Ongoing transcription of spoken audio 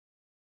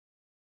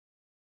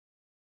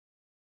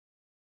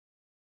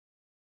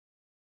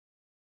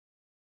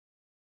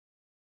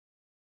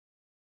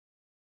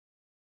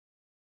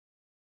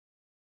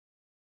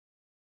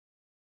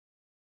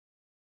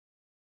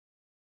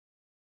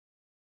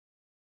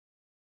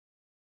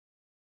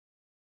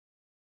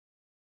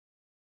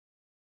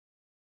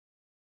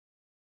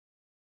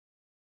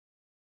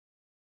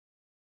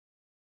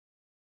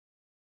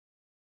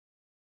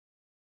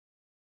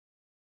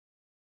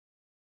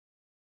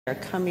are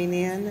coming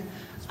in.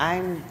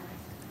 I'm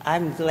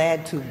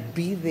glad to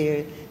be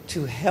there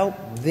to help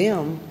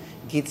them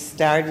get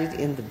started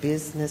in the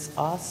business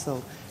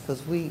also,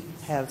 because we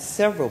have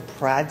several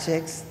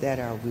projects that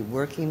we're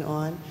working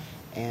on,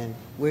 and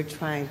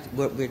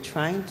what we're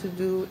trying to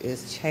do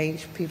is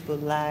change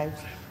people's lives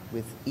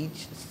with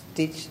each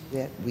stitch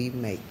that we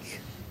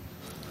make.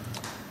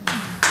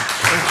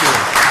 Thank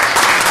you.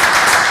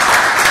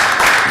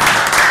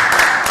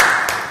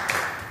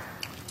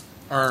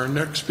 Our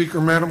next speaker,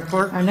 Madam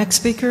Clerk. Our next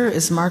speaker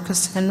is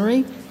Marcus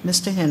Henry.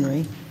 Mr.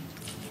 Henry.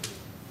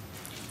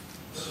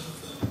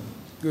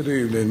 Good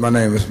evening. My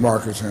name is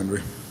Marcus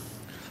Henry.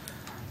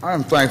 I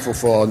am thankful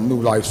for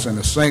New Life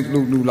Center, St.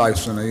 Luke New Life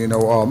Center. You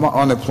know, my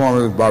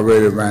unemployment was about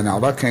ready to run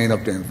out. I came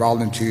up there and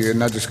volunteered,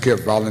 and I just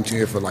kept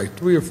volunteering for like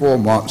 3 or 4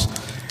 months.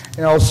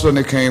 And all of a sudden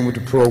they came with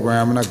the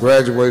program, and I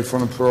graduated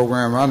from the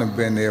program. I've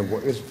been there.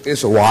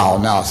 It's a while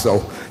now,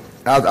 so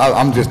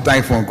I'm just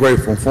thankful and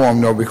grateful for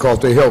them, though, because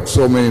they helped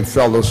so many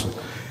fellows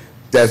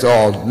that's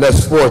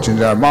less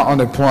fortunate. My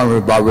unemployment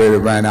was about ready to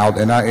run out,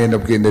 and I ended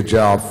up getting a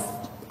job.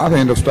 I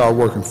ended up starting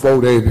working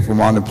 4 days before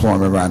my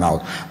unemployment ran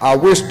out. I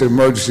wish the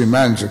emergency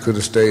manager could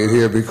have stayed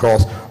here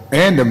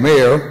and the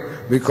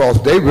mayor,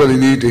 because they really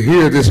need to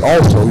hear this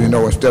also, you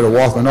know, instead of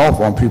walking off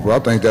on people. I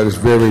think that is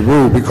very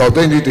rude, because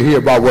they need to hear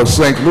about what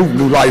St. Luke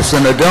New Life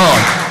Center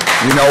done.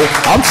 You know,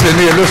 I'm sitting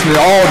here listening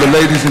to all the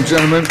ladies and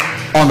gentlemen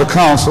on the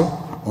council,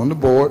 on the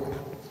board,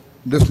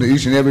 listening to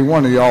each and every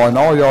one of y'all, and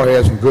all y'all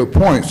had some good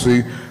points,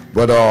 see,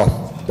 but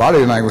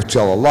body language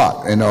tell a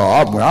lot, and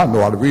I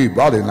know how to read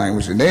body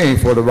language, and they ain't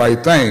for the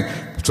right thing.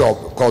 So,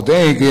 because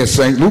they ain't getting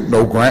St. Luke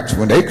no grants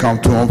when they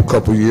come to them a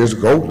couple years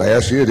ago,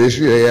 last year, this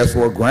year, they asked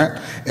for a grant,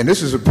 and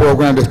this is a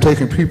program that's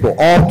taking people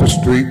off the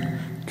street,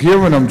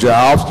 giving them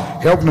jobs,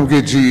 helping them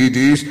get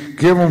GEDs,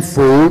 giving them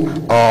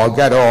food,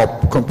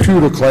 got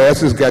computer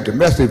classes, got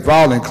domestic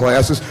violence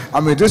classes. I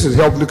mean, this is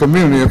helping the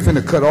community. I'm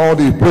finna cut all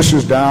these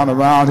bushes down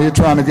around here,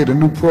 trying to get a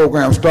new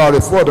program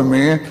started for the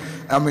men.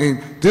 I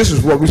mean, this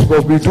is what we're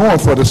supposed to be doing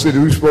for the city.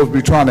 We're supposed to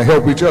be trying to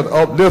help each other,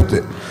 uplift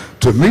it.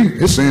 To me,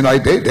 it seems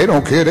like they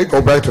don't care. They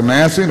go back to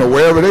Lansing or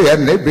wherever they at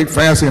in their big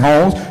fancy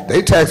homes.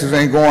 Their taxes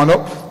ain't going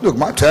up. Look,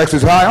 my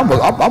taxes high.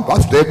 I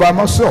stay by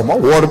myself. My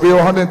water bill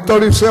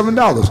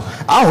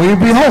 $137. I don't even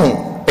be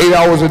home 8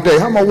 hours a day.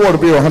 How my water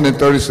bill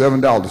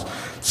 $137?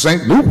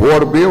 St. Luke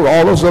water bill,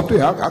 all those up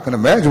there, I can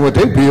imagine what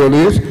their bill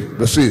is.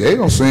 But see, they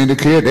don't seem to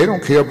care. They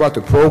don't care about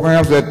the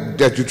programs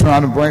that you're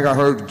trying to bring. I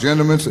heard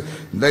gentlemen,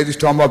 ladies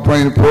talking about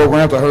bringing the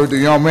programs. I heard the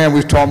young man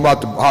was talking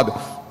about how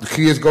the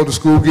kids go to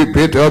school, get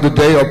bid the other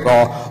day,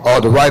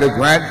 or to write a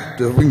grant,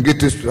 we can get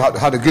this,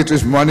 how to get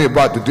this money,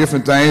 about the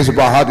different things,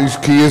 about how these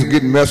kids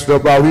getting messed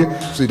up out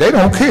here. See, they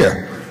don't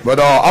care. But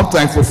I'm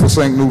thankful for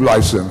St. Luke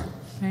Life Center.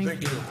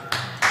 Thank you.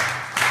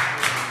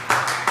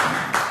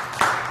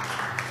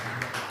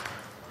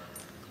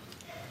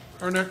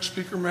 Our next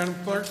speaker, Madam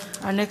Clerk.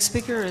 Our next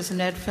speaker is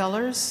Ned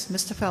Fellers.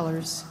 Mr.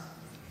 Fellers.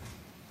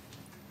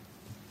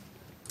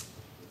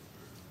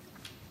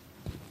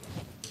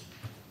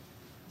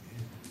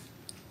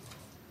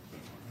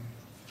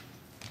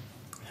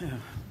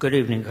 Good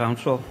evening,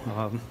 Council.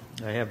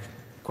 I have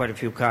quite a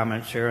few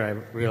comments here. I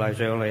realize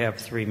I only have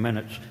 3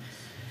 minutes.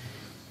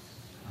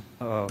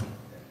 Kind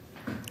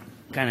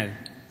of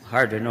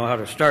hard to know how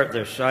to start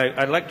this.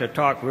 I'd like to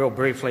talk real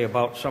briefly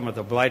about some of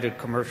the blighted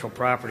commercial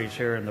properties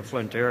here in the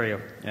Flint area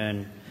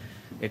and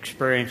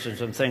experiences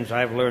and things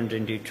I've learned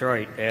in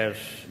Detroit as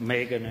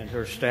Megan and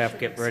her staff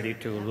get ready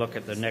to look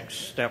at the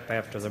next step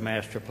after the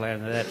master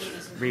plan, and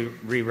that's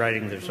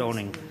rewriting the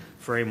zoning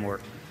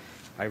framework.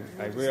 I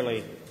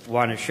really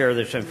want to share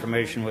this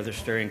information with the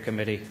steering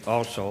committee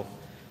also,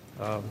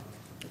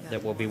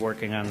 that will be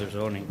working on the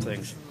zoning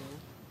things.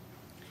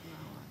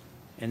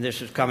 And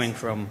this is coming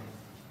from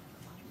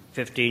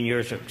 15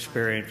 years of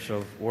experience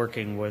of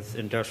working with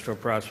industrial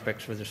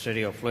prospects for the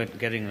city of Flint,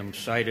 getting them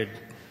sited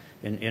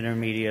in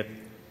intermediate,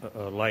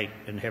 light,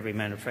 and heavy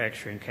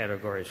manufacturing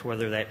categories.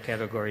 Whether that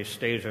category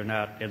stays or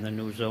not in the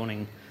new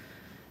zoning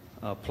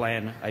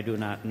plan, I do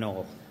not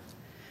know.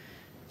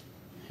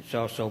 It's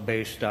also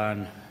based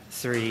on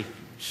 3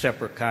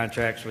 separate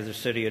contracts with the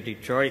city of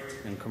Detroit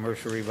and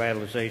commercial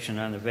revitalization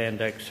on the Van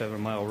Dyke 7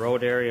 Mile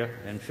Road area,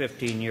 and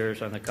 15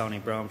 years on the County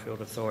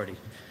Brownfield Authority.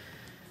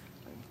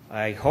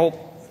 I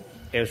hope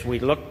as we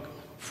look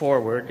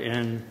forward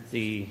in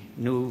the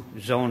new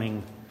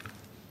zoning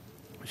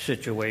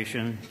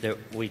situation that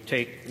we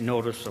take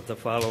notice of the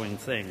following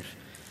things.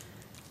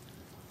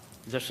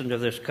 Listen to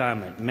this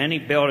comment. Many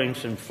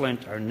buildings in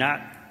Flint are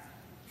not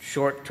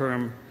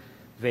short-term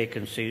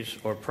vacancies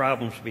or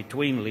problems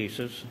between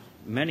leases.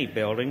 Many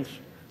buildings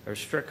are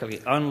strictly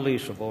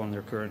unleasable in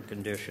their current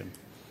condition.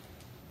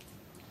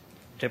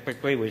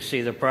 Typically, we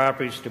see the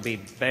properties to be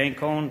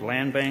bank-owned,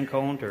 land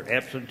bank-owned, or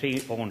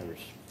absentee owners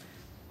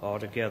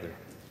altogether.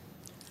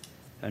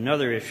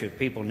 Another issue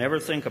people never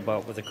think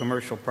about with the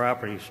commercial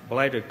properties,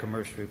 blighted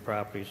commercial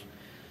properties,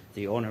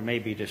 the owner may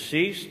be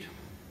deceased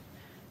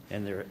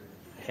and they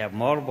have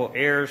multiple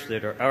heirs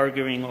that are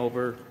arguing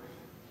over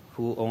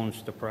who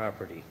owns the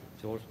property.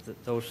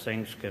 Those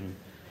things can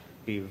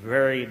be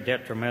very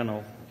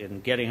detrimental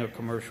in getting a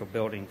commercial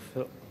building,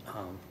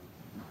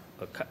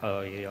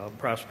 a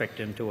prospect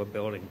into a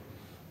building.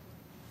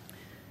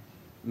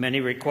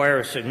 Many require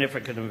a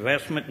significant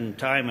investment in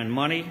time and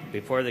money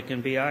before they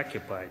can be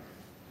occupied.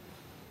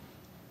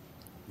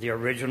 The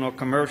original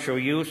commercial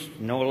use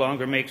no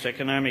longer makes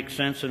economic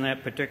sense in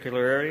that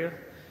particular area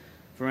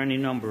for any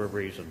number of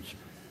reasons.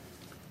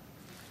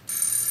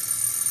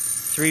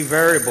 Three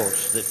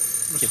variables that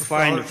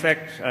define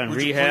effects on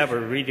rehab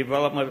or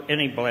redevelopment of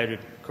any blighted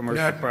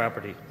commercial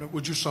property.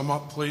 Would you sum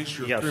up, please?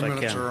 Your Yes, 3 I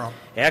minutes can. are up.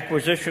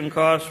 Acquisition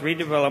costs,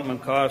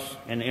 redevelopment costs,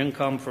 and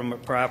income from a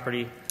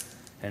property.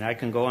 And I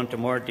can go into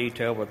more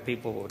detail what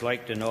people would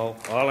like to know.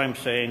 All I'm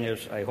saying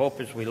is I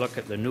hope as we look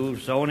at the new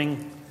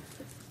zoning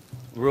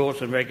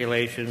rules and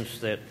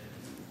regulations that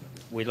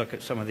we look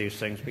at some of these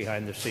things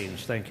behind the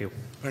scenes. Thank you.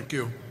 Thank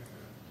you.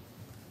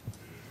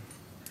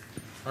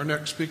 Our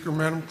next speaker,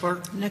 Madam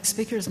Clerk. Next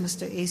speaker is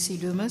Mr. A.C.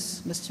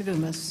 Dumas. Mr.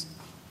 Dumas.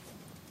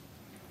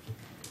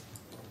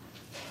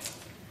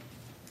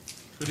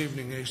 Good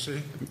evening,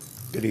 AC.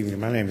 Good evening.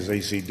 My name is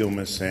A.C.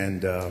 Dumas,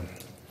 and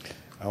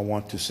I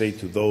want to say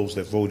to those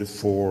that voted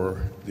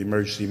for the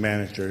emergency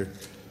manager,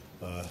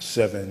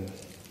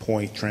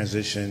 7-point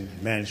transition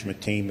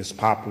management team, Ms.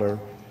 Poplar,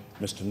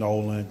 Mr.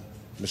 Nolan,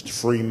 Mr.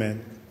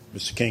 Freeman,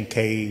 Mr.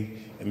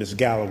 Kincaid, and Ms.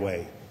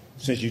 Galloway.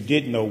 Since you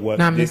didn't know what...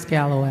 Not Ms.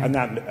 Galloway.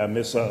 Not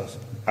Ms.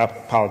 I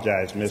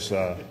apologize, Ms.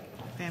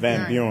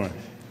 Van Buren.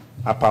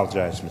 I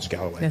apologize, Ms.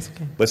 Galloway. That's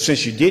okay. But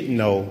since you didn't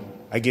know,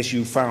 I guess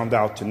you found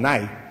out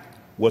tonight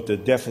what the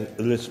deficit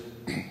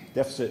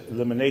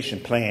elimination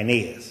plan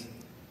is.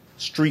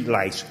 Street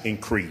lights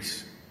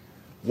increase,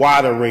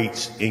 water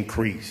rates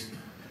increase,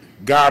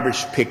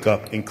 garbage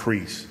pickup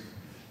increase,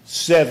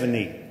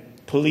 70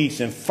 police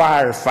and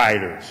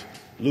firefighters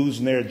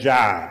losing their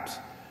jobs,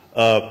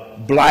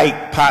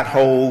 blight,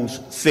 potholes,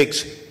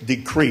 fix,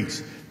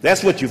 decrease.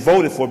 That's what you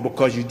voted for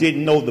because you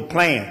didn't know the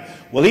plan.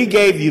 Well, he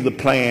gave you the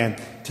plan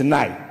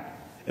tonight,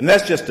 and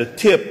that's just the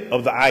tip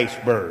of the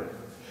iceberg.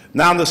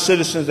 Now the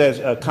citizens, as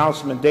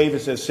Councilman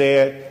Davis has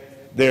said,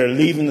 they're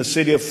leaving the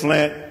city of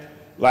Flint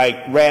like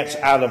rats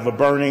out of a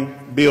burning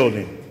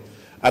building.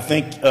 I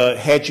think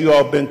had you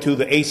all been to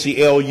the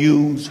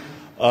ACLU's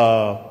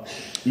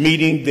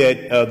meeting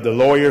that the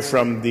lawyer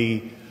from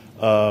the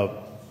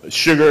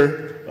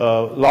sugar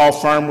law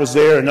firm was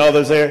there and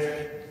others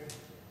there,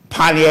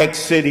 Pontiac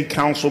City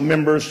Council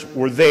members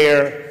were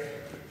there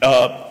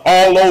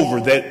all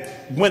over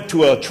that went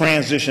to a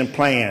transition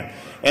plan.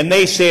 And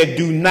they said,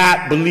 do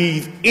not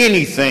believe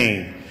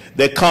anything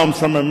that comes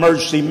from an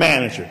emergency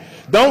manager.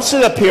 Don't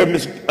sit up here,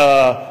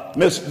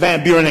 Ms.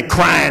 Van Buren, and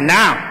crying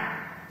now.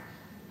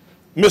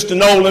 Mr.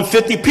 Nolan,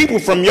 50 people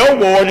from your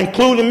ward,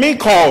 including me,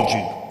 called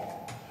you.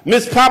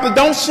 Ms. Poplar,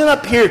 don't sit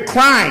up here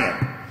crying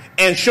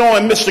and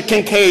showing Mr.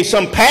 Kincaid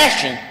some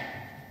passion.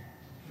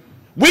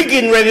 We're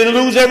getting ready to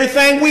lose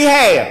everything we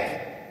have.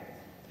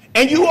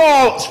 And you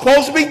all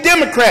supposed to be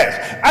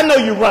Democrats. I know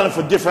you're running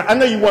for different, I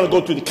know you want to go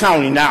to the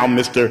county now,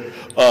 Mr.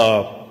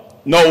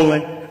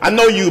 Nolan. I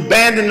know you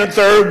abandoned the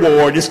 3rd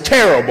ward. It's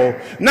terrible.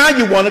 Now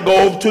you want to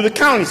go over to the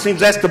county.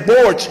 Seems that's the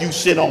boards you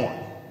sit on.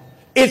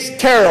 It's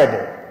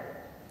terrible.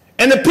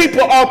 And the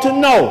people ought to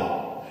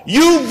know.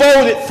 You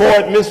voted for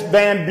it, Ms.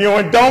 Van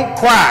Buren. Don't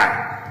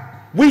cry.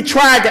 We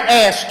tried to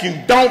ask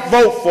you, don't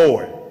vote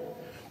for it.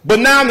 But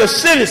now the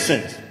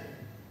citizens,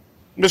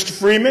 Mr.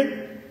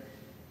 Freeman,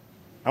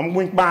 I'm going to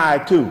wink my eye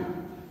too.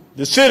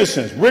 The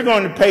citizens, we're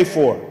going to pay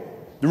for it.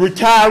 The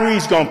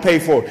retirees going to pay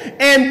for it.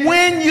 And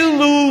when you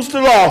lose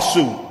the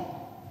lawsuit,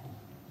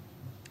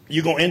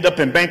 you're going to end up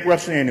in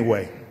bankruptcy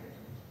anyway.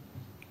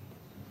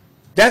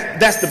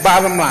 That's the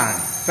bottom line.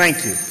 Thank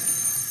you.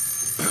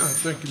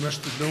 Thank you,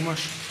 Mr.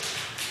 Dumas.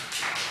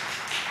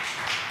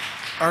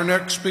 Our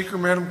next speaker,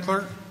 Madam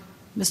Clerk.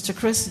 Mr.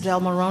 Chris Del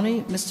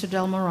Moroni. Mr.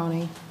 Del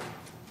Moroni.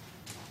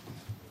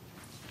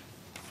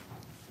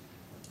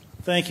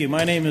 Thank you.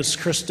 My name is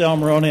Chris Del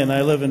Moroni, and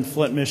I live in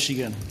Flint,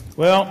 Michigan.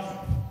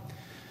 Well,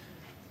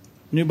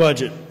 new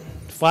budget.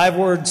 5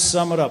 words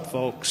sum it up,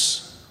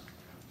 folks.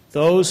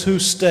 Those who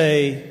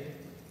stay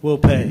will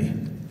pay.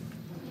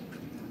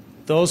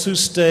 Those who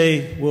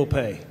stay will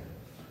pay,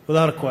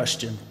 without a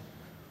question.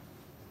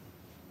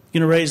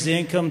 Going to raise the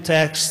income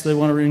tax. They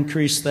want to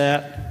increase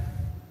that.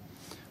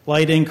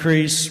 Light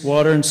increase,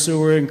 water and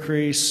sewer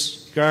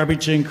increase,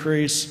 garbage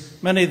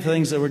increase, many of the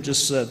things that were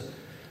just said.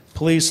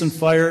 Police and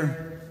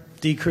fire,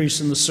 decrease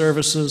in the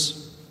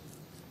services.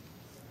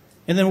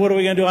 And then what are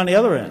we going to do on the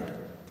other end?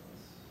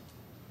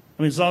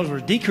 I mean, as long as we're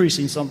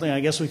decreasing something,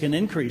 I guess we can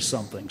increase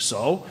something.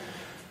 So,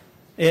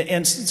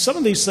 and some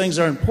of these things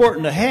are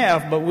important to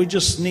have, but we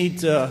just need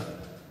to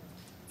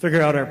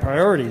figure out our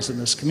priorities in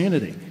this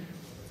community.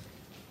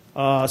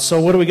 So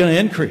what are we going to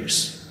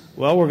increase?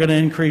 Well, we're going to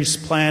increase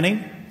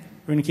planning.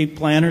 We're going to keep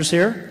planners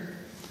here.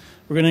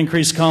 We're going to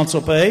increase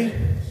council pay.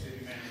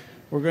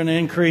 We're going to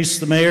increase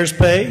the mayor's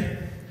pay.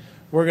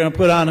 We're going to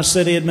put on a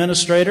city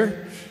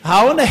administrator.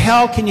 How in the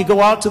hell can you go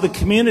out to the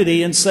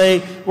community and say,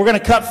 we're going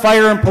to cut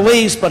fire and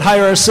police, but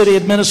hire a city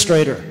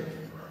administrator?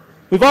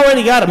 We've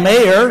already got a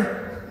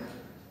mayor.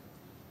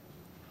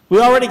 We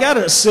already got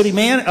a city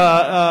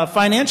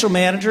financial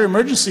manager,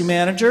 emergency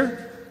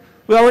manager.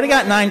 We already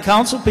got 9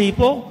 council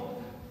people.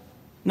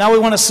 Now we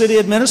want a city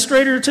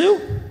administrator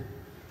too?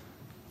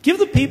 Give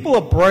the people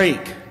a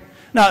break.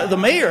 Now, the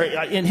mayor,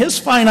 in his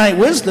finite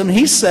wisdom,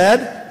 he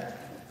said,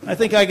 I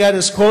think I got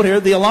his quote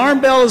here, the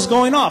alarm bell is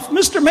going off.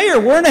 Mr. Mayor,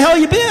 where in the hell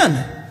you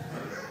been?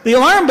 The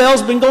alarm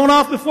bell's been going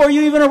off before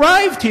you even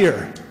arrived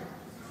here.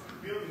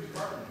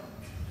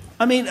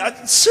 I mean,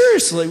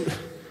 seriously.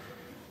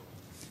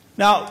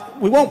 Now,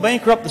 we won't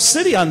bankrupt the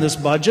city on this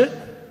budget.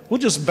 We'll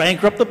just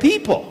bankrupt the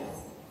people,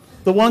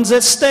 the ones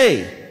that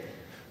stay.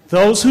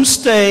 Those who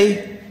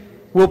stay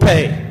will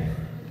pay.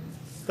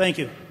 Thank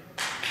you.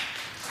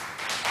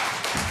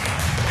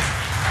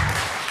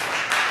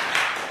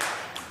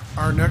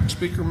 Our next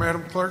speaker,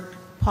 Madam Clerk.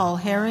 Paul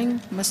Herring.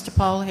 Mr.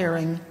 Paul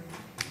Herring.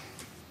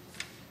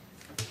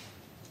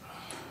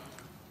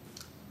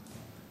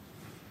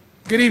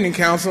 Good evening,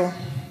 Council.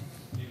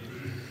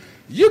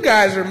 You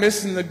guys are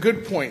missing the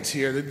good points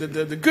here,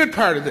 the good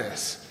part of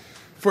this.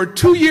 For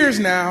 2 years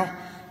now,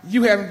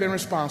 you haven't been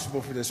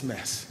responsible for this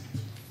mess.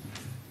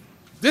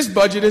 This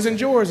budget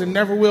isn't yours and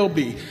never will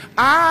be.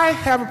 I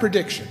have a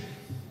prediction.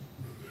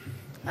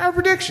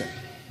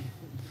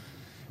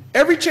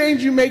 Every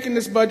change you make in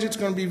this budget is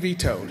going to be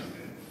vetoed.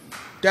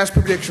 That's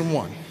prediction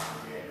 1.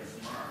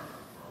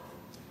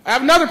 I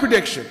have another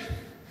prediction.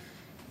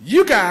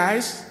 You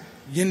guys,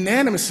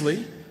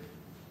 unanimously,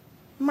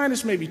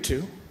 minus maybe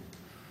 2,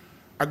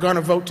 are going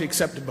to vote to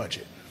accept the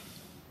budget.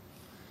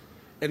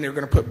 And they're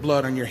going to put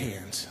blood on your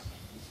hands.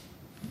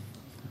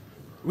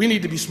 We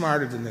need to be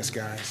smarter than this,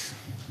 guys.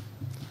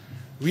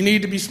 We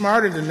need to be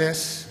smarter than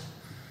this.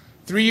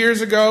 3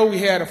 years ago, we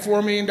had a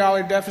 $4 million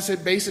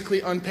deficit,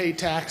 basically unpaid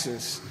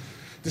taxes.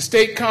 The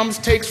state comes,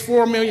 takes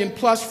 $4 million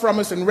plus from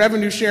us in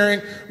revenue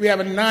sharing. We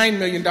have a $9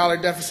 million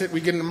deficit. We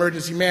get an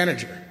emergency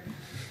manager.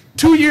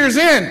 2 years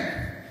in,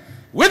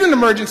 with an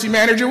emergency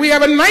manager, we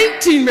have a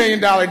 $19 million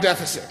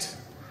deficit.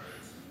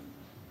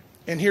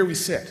 And here we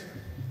sit.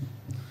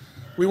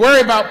 We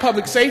worry about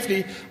public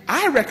safety.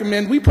 I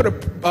recommend we put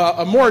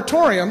a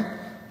moratorium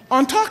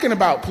on talking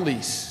about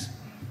police.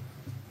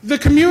 The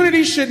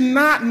community should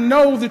not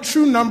know the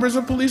true numbers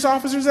of police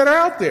officers that are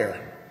out there.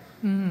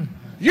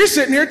 You're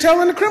sitting here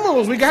telling the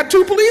criminals we got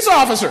 2 police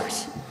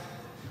officers.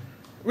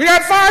 We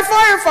got 5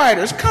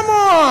 firefighters. Come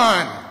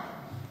on.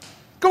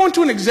 Go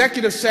into an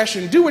executive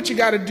session. Do what you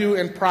got to do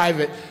in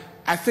private.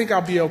 I think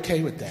I'll be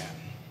okay with that.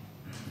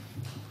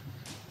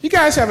 You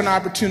guys have an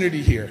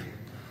opportunity here.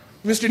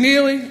 Mr.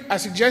 Neely, I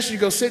suggest you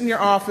go sit in your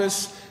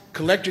office,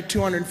 collect your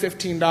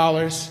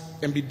 $215,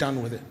 and be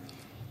done with it.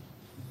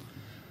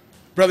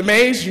 Brother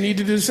Mays, you need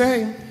to do the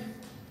same.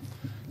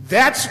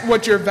 That's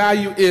what your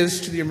value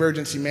is to the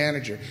emergency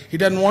manager. He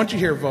doesn't want you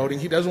here voting.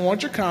 He doesn't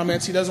want your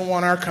comments. He doesn't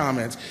want our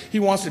comments. He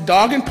wants to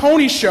dog and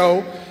pony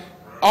show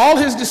all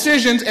his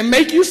decisions and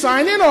make you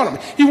sign in on them.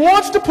 He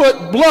wants to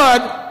put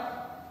blood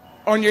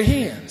on your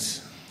hands.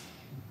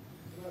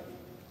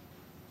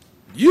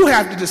 You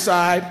have to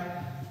decide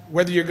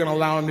whether you're going to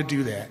allow him to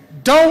do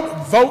that.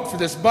 Don't vote for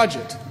this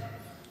budget.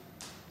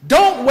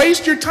 Don't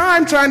waste your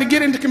time trying to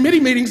get into committee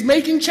meetings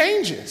making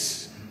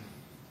changes.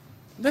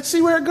 Let's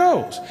see where it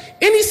goes.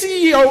 Any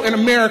CEO in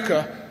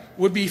America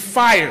would be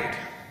fired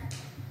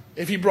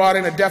if he brought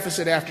in a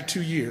deficit after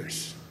 2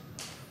 years.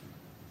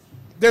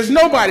 There's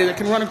nobody that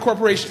can run a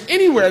corporation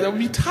anywhere that would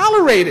be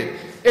tolerated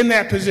in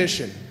that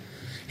position.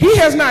 He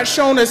has not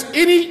shown us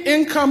any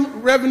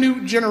income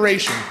revenue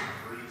generation.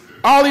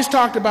 All he's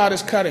talked about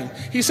is cutting.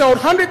 He sold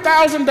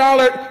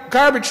 $100,000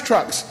 garbage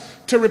trucks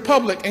to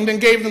Republic and then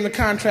gave them the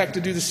contract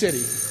to do the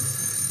city.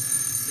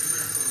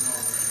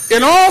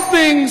 In all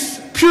things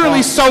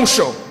purely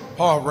social,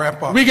 Paul,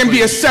 wrap up. we can be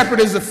please. as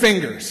separate as the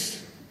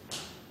fingers.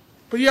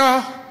 But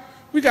y'all,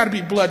 we got to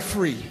be blood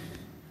free.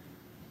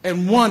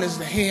 And one is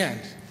the hand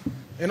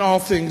in all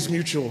things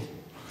mutual,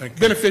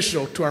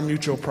 beneficial to our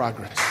mutual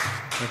progress.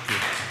 Thank you.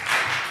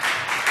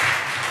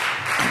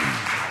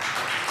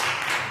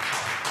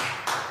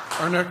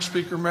 Our next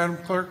speaker, Madam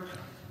Clerk.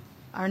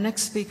 Our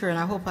next speaker, and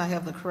I hope I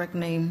have the correct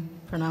name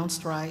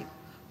pronounced right,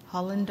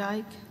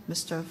 Hollendijk,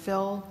 Mr.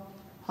 Phil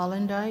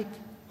Hollendijk?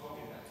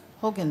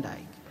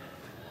 Hogendijk.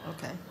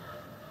 Okay.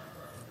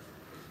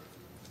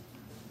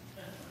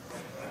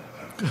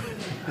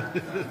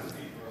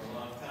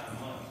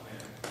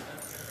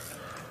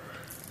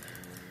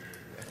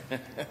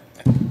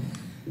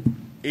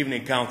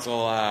 Evening,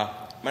 Council.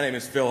 My name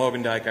is Phil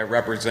Hogendijk. I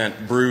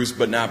represent Bruised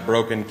But Not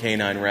Broken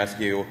Canine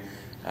Rescue.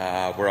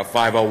 We're a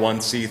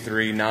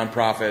 501c3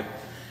 nonprofit.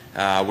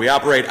 We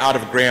operate out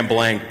of Grand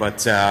Blanc,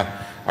 but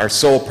our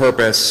sole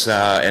purpose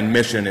and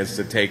mission is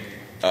to take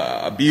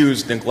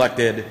abused,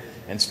 neglected,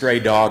 and stray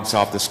dogs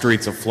off the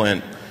streets of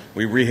Flint.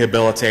 We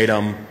rehabilitate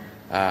them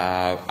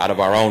out of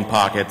our own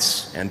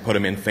pockets and put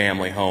them in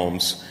family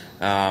homes.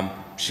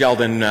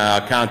 Sheldon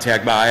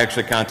I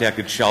actually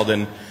contacted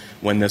Sheldon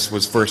when this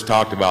was first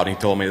talked about. He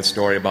told me the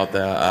story about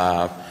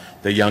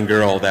the young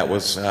girl that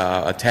was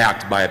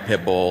attacked by a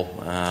pit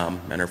bull,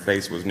 and her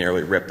face was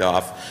nearly ripped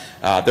off.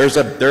 There's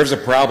a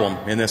problem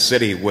in this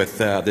city with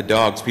the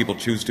dogs. People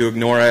choose to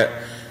ignore it,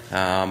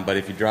 but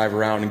if you drive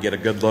around and get a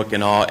good look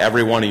in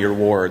every one of your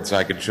wards,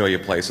 I could show you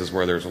places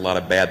where there's a lot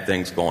of bad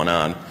things going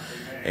on.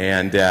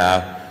 And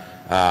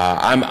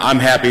I'm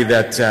happy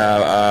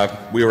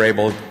that we were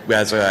able,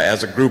 as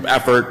a group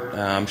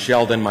effort,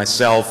 Sheldon,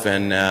 myself,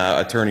 and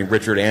attorney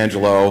Richard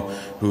Angelo,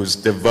 who's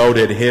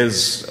devoted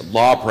his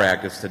law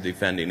practice to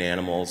defending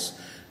animals,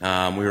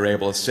 we were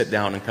able to sit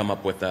down and come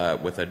up with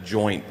a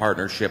joint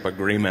partnership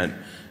agreement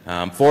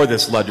for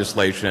this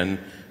legislation.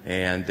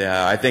 And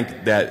I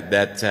think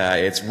that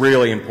it's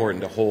really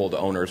important to hold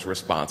owners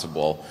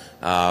responsible.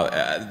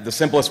 The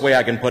simplest way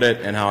I can put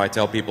it, and how I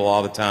tell people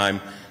all the time,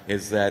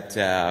 is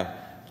that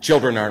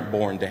children aren't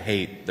born to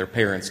hate. Their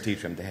parents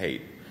teach them to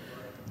hate.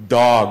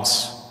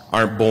 Dogs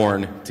aren't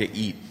born to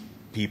eat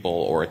people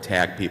or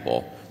attack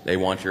people. They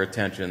want your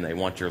attention. They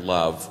want your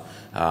love.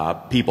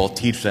 People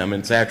teach them.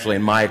 And it's actually,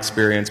 in my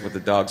experience with the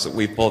dogs that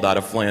we've pulled out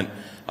of Flint,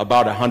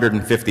 about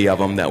 150 of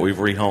them that we've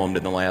rehomed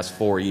in the last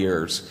 4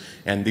 years.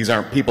 And these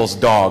aren't people's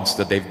dogs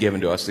that they've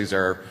given to us. These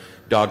are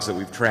dogs that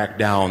we've tracked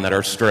down, that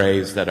are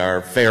strays, that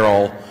are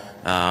feral,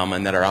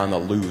 and that are on the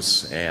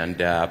loose, and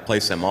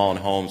place them all in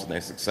homes, and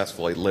they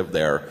successfully live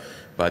there.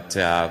 But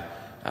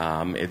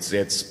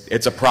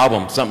it's a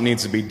problem. Something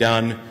needs to be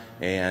done,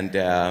 and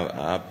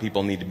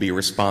people need to be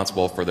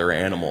responsible for their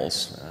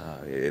animals.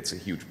 It's a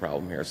huge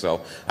problem here.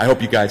 So I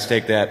hope you guys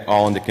take that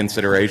all into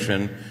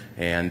consideration,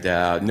 and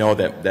know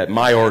that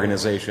my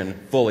organization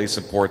fully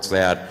supports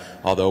that.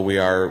 Although we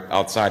are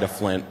outside of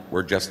Flint,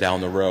 we're just down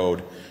the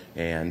road,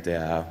 and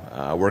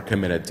we're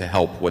committed to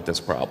help with this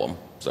problem.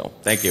 So,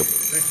 thank you.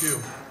 Thank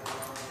you.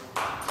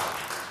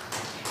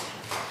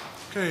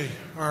 Okay,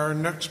 our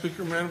next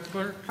speaker, Madam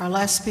Clerk. Our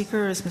last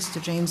speaker is Mr.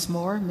 James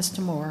Moore. Mr.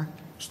 Moore.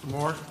 Mr.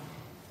 Moore.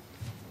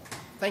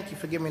 Thank you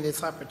for giving me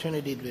this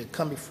opportunity to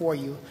come before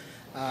you.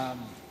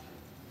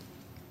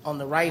 On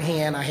the right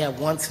hand, I have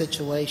one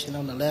situation.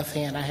 On the left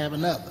hand, I have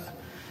another.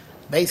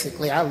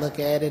 Basically, I look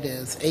at it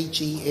as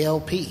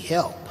H-E-L-P,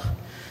 help.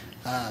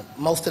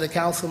 Most of the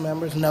council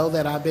members know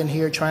that I've been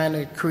here trying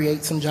to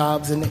create some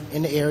jobs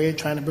in the area,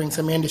 trying to bring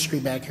some industry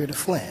back here to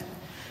Flint.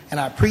 And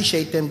I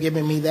appreciate them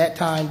giving me that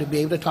time to be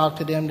able to talk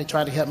to them to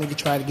try to help me to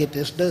try to get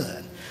this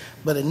done.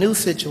 But a new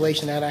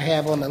situation that I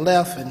have on the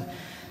left, and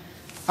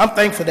I'm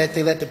thankful that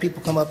they let the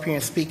people come up here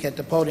and speak at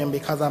the podium,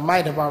 because I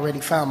might have already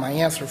found my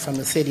answer from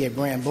the city of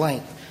Grand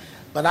Blanc.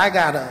 But I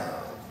got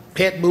a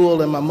pet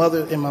bull in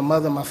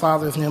my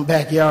father's in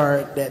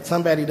backyard that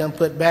somebody done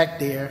put back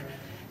there.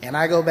 And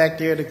I go back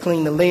there to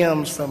clean the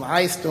limbs from an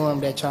ice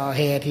storm that y'all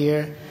had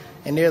here,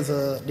 and there's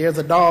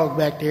a dog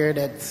back there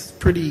that's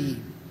pretty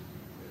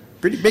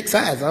big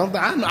size.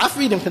 I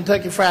feed him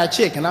Kentucky Fried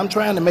Chicken. I'm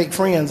trying to make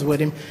friends with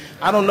him.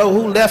 I don't know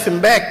who left him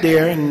back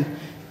there, and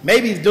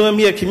maybe he's doing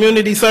me a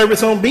community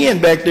service on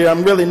being back there.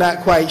 I'm really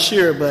not quite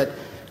sure, but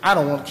I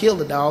don't want to kill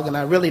the dog, and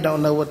I really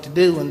don't know what to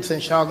do. And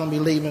since y'all gonna be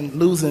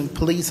losing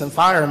police and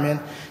firemen,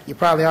 you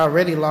probably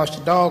already lost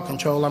your dog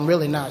control. I'm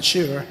really not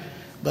sure.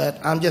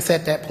 But I'm just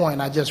at that point.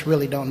 I just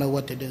really don't know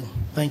what to do.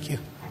 Thank you.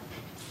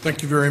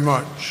 Thank you very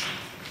much.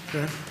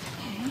 Okay.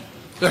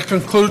 That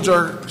concludes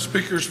our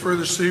speakers for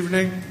this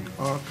evening.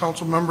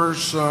 Council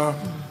members,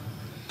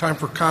 time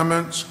for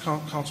comments.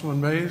 Councilman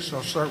Mays,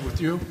 I'll start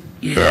with you.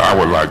 Yeah, I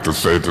would like to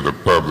say to the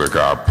public,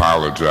 I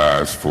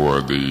apologize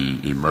for the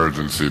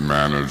emergency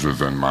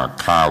managers and my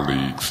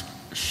colleagues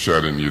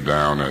shutting you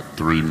down at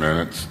 3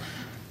 minutes.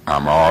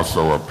 I'm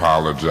also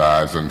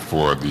apologizing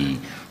for the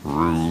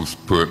rules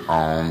put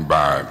on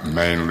by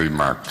mainly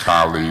my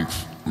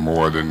colleagues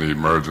more than the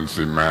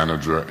emergency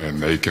manager, and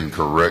they can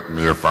correct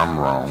me if I'm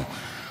wrong.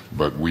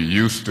 But we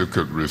used to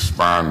could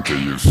respond to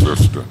you,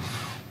 sister.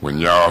 When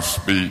y'all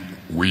speak,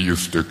 we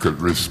used to could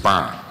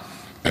respond.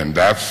 And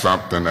that's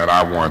something that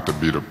I want to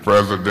be the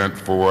president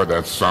for.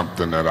 That's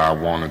something that I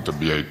wanted to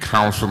be a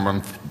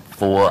councilman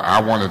for. I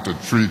wanted to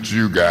treat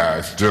you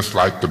guys just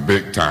like the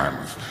big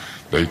timers.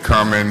 They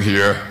come in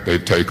here, they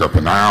take up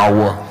an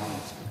hour,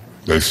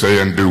 they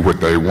say and do what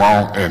they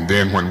want, and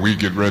then when we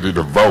get ready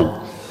to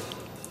vote,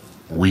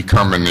 we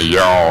come into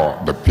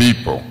y'all, the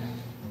people,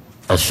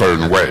 a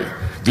certain way.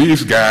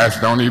 These guys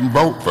don't even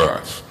vote for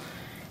us,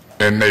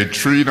 and they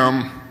treat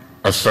them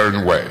a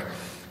certain way.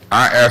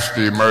 I asked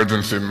the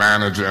emergency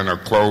manager in a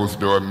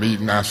closed-door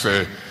meeting, I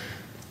said,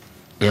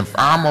 if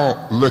I'm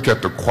going to look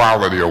at the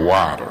quality of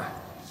water,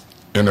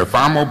 and if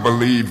I'm going to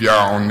believe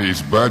y'all on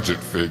these budget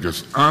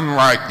figures,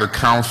 unlike the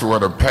council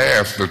of the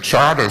past, the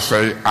charter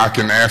say I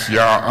can ask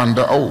y'all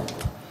under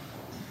oath.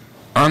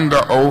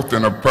 Under oath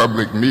in a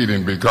public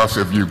meeting, because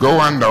if you go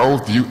under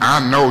oath,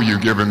 I know you're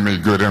giving me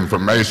good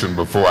information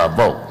before I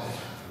vote.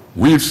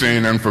 We've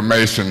seen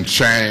information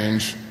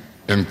change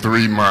in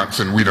 3 months,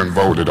 and we done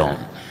voted on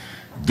it.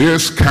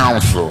 This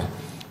council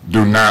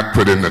do not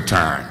put in the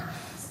time.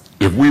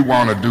 If we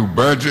want to do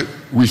budget,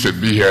 we should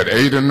be here at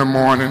 8 in the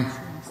morning,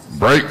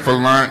 break for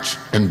lunch,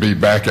 and be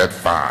back at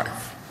 5.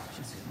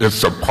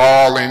 It's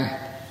appalling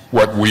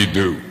what we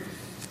do.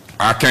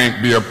 I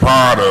can't be a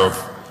part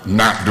of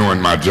not doing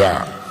my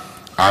job.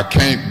 I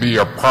can't be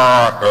a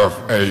part of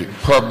a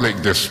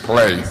public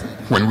display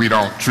when we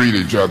don't treat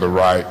each other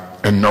right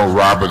and know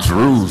Robert's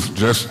rules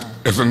just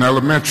as an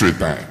elementary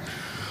thing.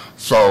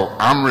 So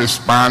I'm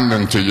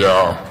responding to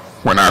y'all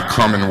when I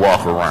come and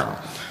walk around.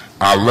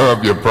 I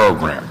love your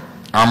program.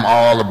 I'm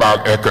all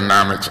about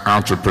economics,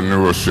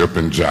 entrepreneurship,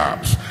 and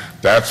jobs.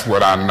 That's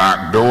what I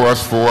knock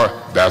doors for.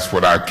 That's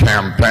what I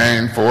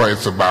campaign for.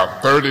 It's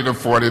about 30 to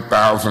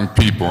 40,000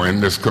 people in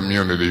this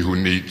community who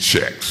need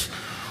checks.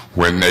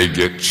 When they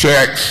get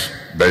checks,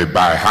 they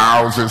buy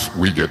houses.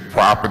 We get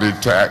property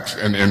tax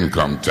and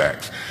income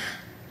tax.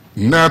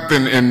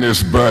 Nothing in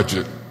this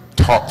budget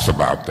talks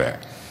about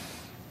that.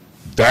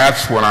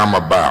 That's what I'm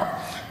about.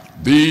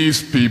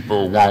 These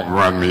people won't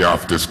run me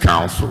off this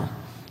council.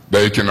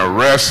 They can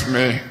arrest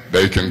me,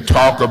 they can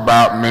talk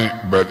about me,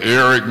 but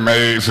Eric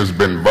Mays has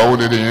been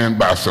voted in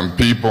by some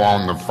people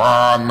on the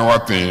far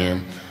north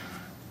end,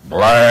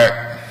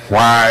 black,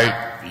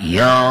 white,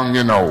 young,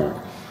 and old,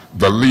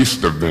 the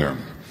least of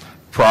them.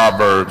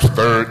 Proverbs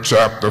 3rd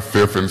chapter,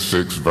 5th and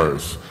 6th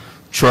verse.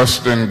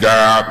 Trust in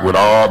God with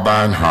all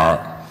thine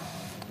heart.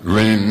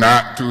 Lean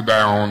not to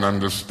thy own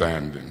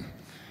understanding.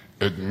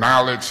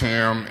 Acknowledge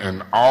him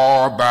in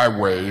all thy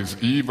ways,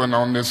 even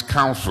on this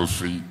council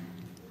seat,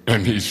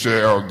 and he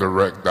shall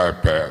direct thy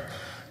path.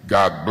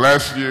 God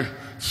bless you.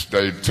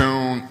 Stay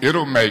tuned.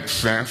 It'll make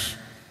sense.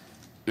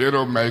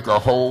 It'll make a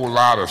whole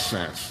lot of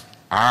sense.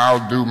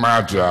 I'll do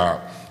my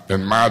job,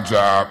 and my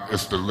job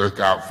is to look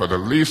out for the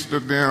least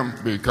of them,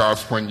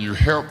 because when you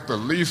help the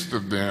least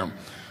of them,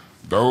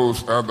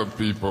 those other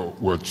people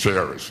will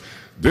cherish.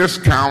 This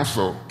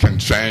council can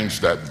change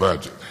that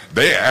budget.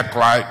 They act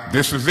like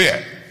this is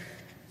it.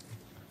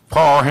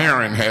 Paul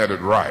Herring had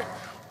it right.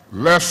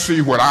 Let's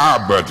see what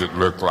our budget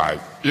look like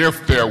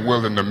if they're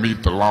willing to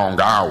meet the long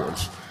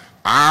hours.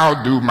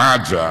 I'll do my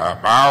job.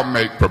 I'll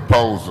make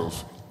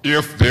proposals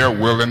if they're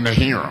willing to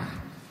hear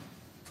them.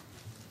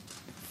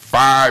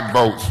 5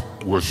 votes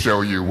will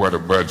show you what a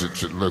budget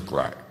should look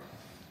like.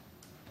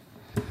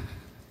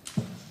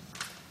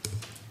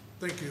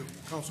 Thank you.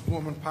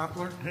 Councilwoman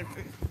Poplar.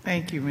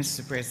 Thank you,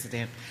 Mr.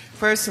 President.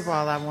 First of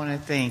all, I want to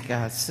thank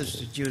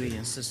Sister Judy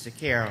and Sister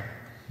Carol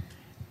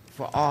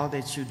for all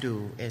that you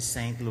do at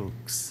St.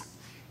 Luke's.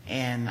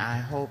 And I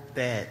hope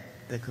that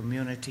the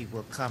community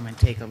will come and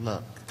take a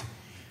look.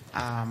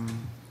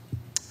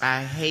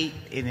 I hate,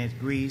 and it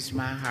grieves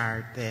my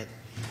heart, that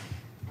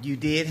you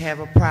did have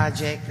a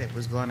project that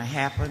was going to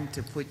happen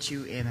to put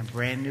you in a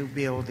brand new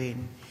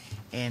building,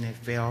 and it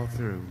fell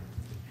through.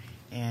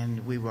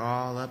 And we were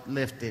all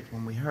uplifted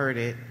when we heard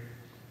it,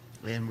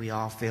 and we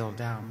all fell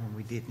down when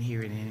we didn't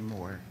hear it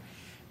anymore.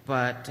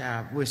 But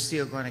we're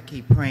still going to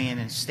keep praying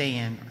and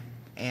staying,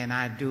 and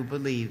I do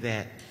believe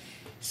that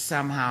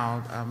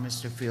somehow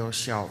Mr. Phil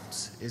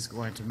Schultz is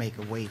going to make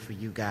a way for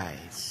you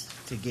guys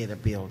to get a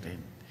building.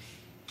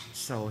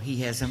 So he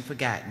hasn't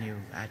forgotten you.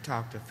 I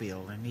talked to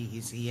Phil, and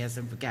he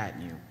hasn't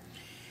forgotten you.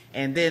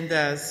 And then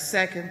the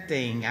second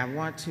thing, I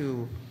want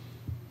to,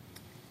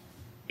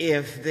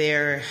 if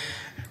there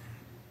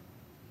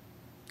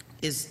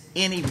is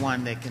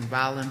anyone that can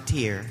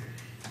volunteer,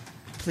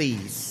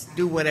 please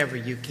do whatever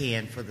you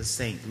can for the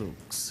St.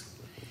 Luke's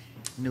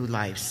New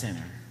Life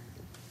Center.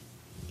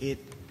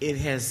 It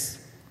has,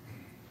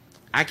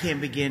 I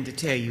can't begin to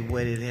tell you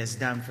what it has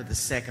done for the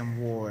 2nd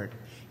Ward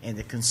and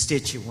the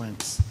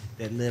constituents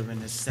that live in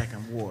the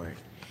 2nd Ward.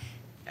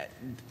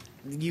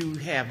 You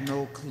have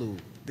no clue.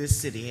 This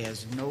city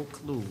has no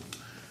clue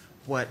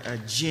what a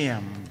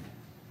gem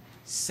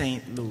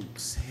St.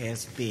 Luke's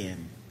has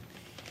been.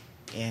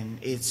 And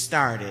it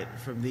started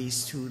from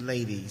these 2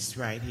 ladies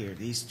right here,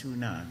 these 2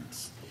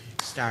 nuns.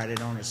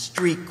 Started on a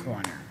street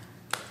corner.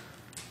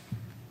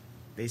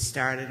 They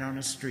started on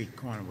a street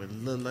corner with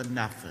little or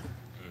nothing.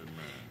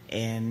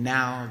 And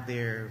now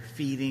they're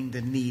feeding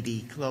the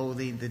needy,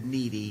 clothing the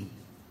needy.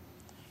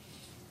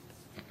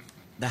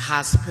 The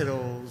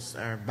hospitals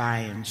are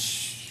buying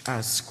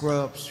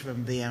scrubs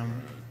from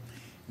them.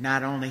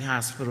 Not only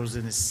hospitals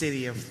in the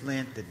city of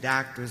Flint, the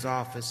doctor's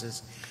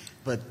offices,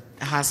 but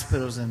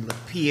hospitals in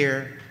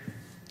Lapeer.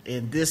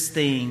 And this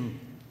thing,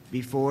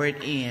 before it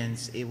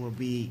ends, it will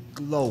be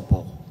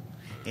global.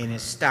 And it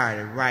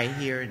started right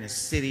here in the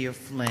city of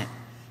Flint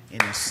in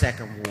the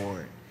 2nd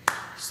Ward.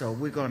 So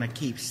we're going to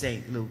keep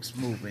St. Luke's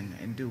moving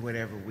and do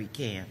whatever we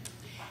can.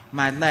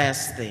 My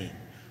last thing,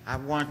 I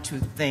want to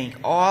thank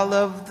all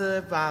of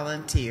the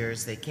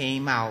volunteers that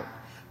came out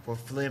for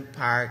Flint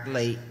Park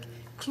Lake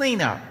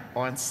cleanup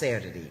on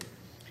Saturday.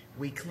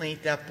 We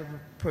cleaned up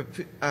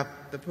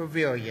the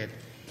pavilion,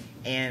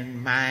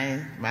 and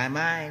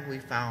my, we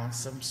found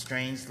some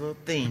strange little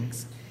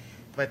things,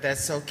 but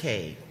that's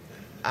okay.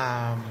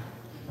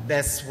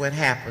 That's what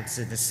happens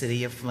in the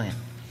city of Flint.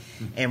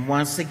 And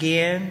once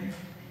again,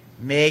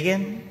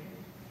 Megan,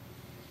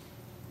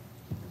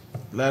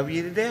 love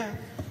you to death.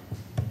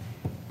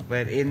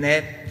 But in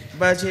that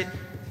budget,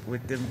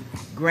 with the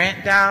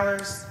grant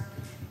dollars,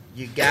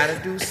 you got to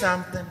do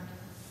something.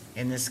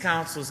 And this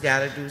council's got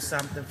to do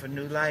something for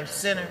New Life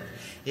Center.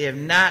 If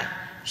not,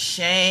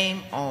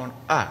 shame on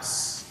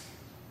us.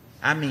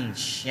 I mean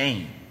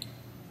shame.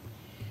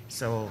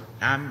 So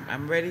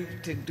I'm ready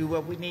to do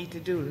what we need to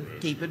do to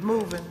keep it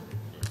moving.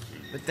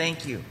 But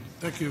thank you.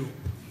 Thank you,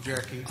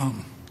 Jackie.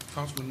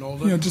 Councilman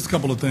Nolan? Just a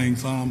couple of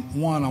things.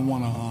 One, I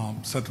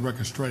want to set the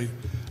record straight.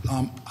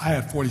 I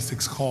had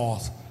 46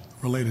 calls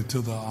related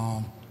to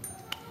the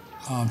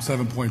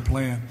 7-point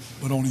plan,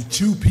 but only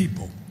 2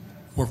 people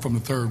were from the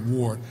 3rd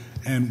Ward.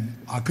 And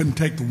I couldn't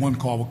take the one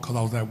call because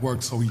I was at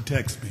work, so he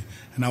texted me,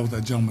 and that was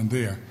that gentleman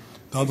there.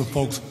 The other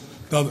folks,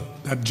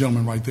 that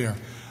gentleman right there.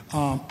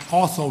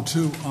 Also,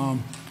 too,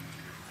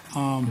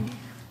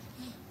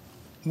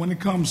 when it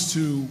comes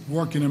to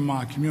working in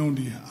my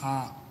community,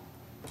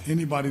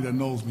 anybody that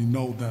knows me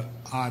know that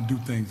I do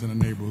things in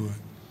the neighborhood.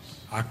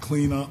 I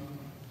clean up,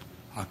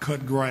 I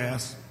cut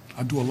grass,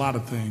 I do a lot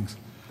of things.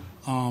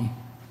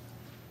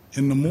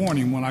 In the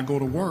morning when I go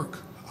to work,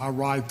 I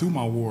ride through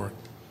my ward.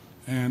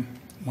 And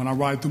when I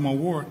ride through my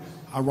ward,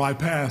 I ride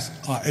past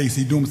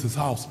A.C. Dumas's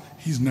house.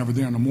 He's never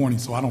there in the morning,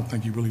 so I don't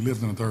think he really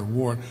lives in the 3rd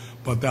Ward,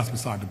 but that's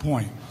beside the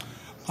point.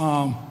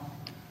 The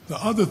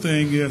other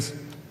thing is,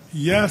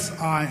 yes,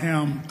 I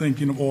am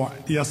thinking of, or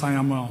yes, I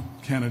am a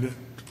candidate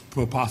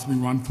to possibly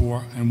run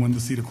for and win the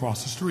seat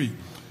across the street.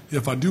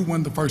 If I do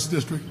win the 1st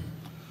District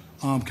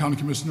County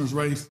Commissioner's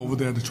race over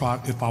there to try,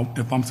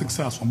 if I'm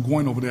successful, I'm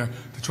going over there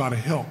to try to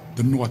help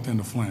the north end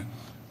of Flint,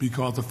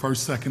 because the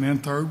 1st, 2nd,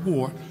 and 3rd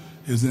Ward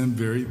is in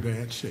very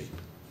bad shape.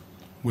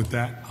 With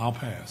that, I'll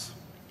pass.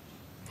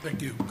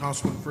 Thank you.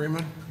 Councilman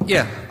Freeman?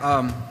 Yeah,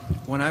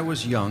 when I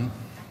was young,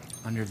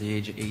 under the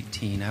age of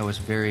 18, I was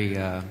pretty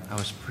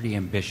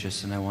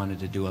ambitious, and I wanted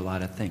to do a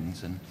lot of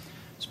things, and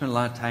spent a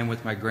lot of time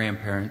with my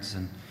grandparents,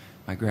 and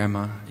my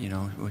grandma,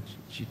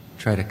 she'd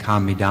try to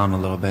calm me down a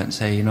little bit and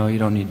say, you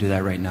don't need to do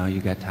that right now, you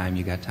got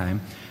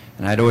time.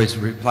 And I'd always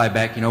reply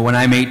back, when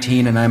I'm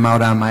 18 and I'm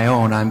out on my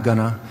own, I'm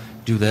gonna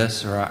do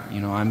this, or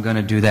I'm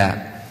gonna do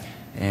that.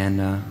 And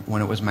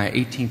when it was my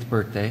 18th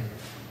birthday,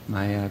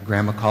 my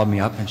grandma called me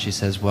up and she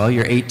says, well,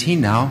 you're 18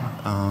 now,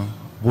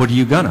 what are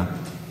you gonna?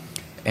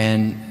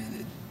 And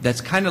that's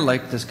kind of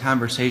like this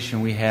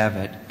conversation we have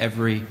at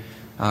every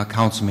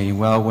council meeting.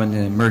 Well, when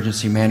the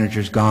emergency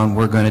manager's gone,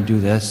 we're going to do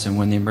this, and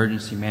when the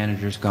emergency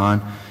manager's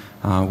gone,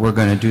 we're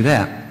going to do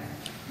that.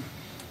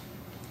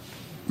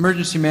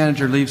 Emergency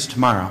manager leaves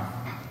tomorrow.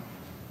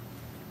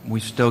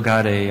 We've still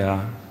got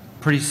a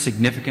pretty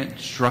significant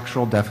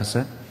structural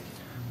deficit.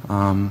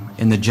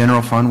 In the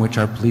general fund, which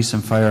our police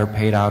and fire are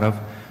paid out of,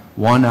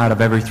 1 out of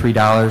every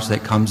 $3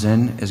 that comes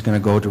in is going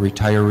to go to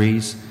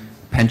retirees,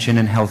 pension,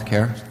 and health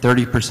care.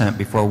 30%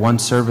 before one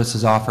service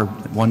is offered,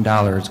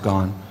 $1 is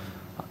gone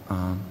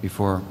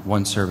before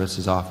one service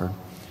is offered.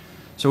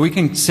 So we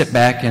can sit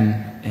back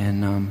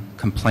and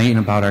complain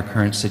about our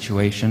current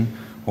situation,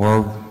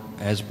 or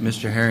as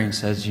Mr. Herring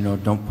says,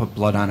 don't put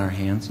blood on our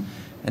hands,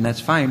 and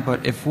that's fine.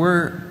 But if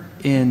we're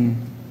in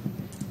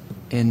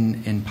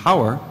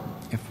power,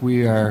 if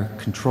we are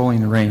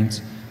controlling the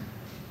reins,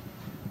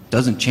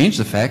 doesn't change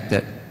the fact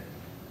that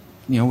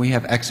we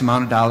have X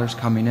amount of dollars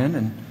coming in,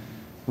 and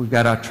we've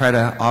got to try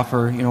to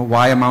offer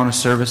Y amount of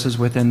services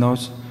within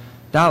those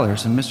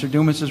dollars. And Mr.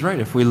 Dumas is right.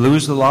 If we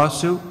lose the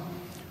lawsuit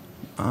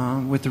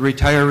with the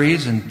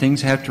retirees and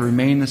things have to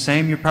remain the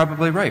same, you're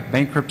probably right.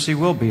 Bankruptcy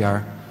will be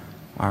our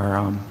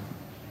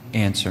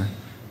answer,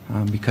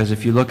 because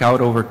if you look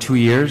out over 2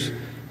 years,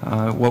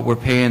 what we're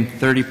paying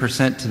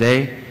 30%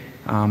 today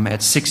at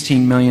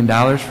 $16 million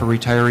for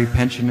retiree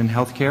pension and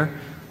health care,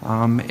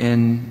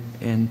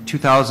 in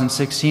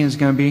 2016 is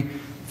going to be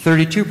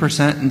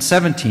 32% and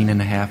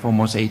 17.5,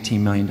 almost $18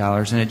 million,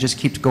 and it just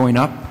keeps going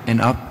up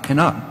and up and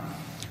up.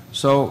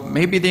 So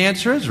maybe the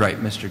answer is right,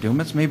 Mr.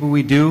 Dumas. Maybe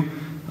we do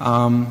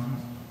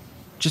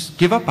just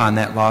give up on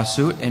that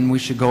lawsuit, and we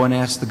should go and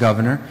ask the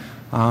governor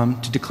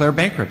to declare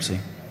bankruptcy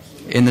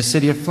in the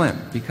city of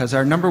Flint, because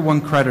our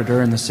 #1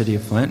 creditor in the city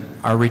of Flint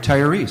are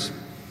retirees,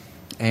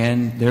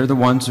 and they're the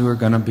ones who are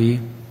going to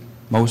be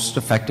most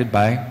affected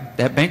by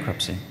that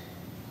bankruptcy.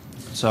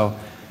 So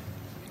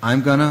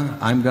I'm gonna,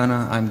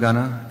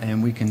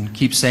 and we can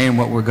keep saying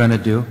what we're gonna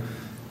do,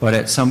 but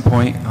at some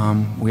point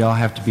we all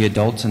have to be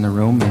adults in the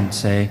room and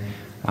say,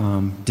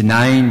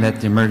 denying that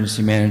the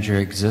emergency manager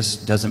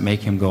exists doesn't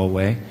make him go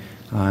away,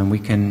 and we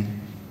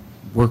can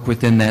work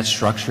within that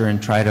structure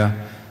and try to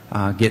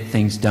get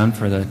things done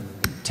for the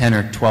 10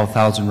 or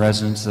 12,000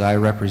 residents that I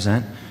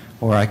represent,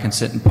 or I can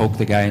sit and poke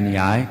the guy in the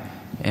eye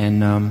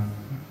and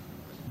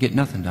get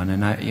nothing done.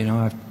 And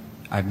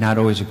I've not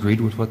always agreed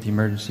with what the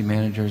emergency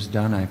manager has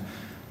done. I've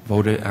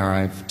voted, or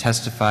I've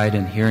testified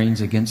in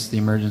hearings against the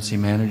emergency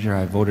manager.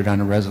 I voted on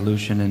a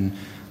resolution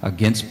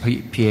against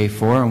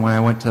PA4, and when I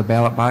went to the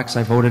ballot box,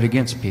 I voted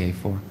against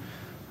PA4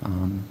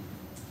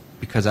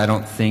 because I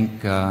don't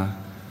think the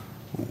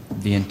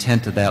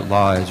intent of that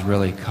law has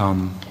really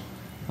come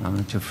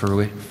to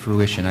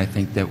fruition. I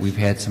think that we've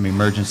had some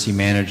emergency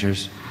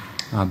managers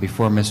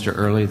before Mr.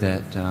 Early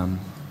that I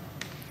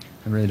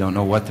really don't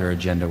know what their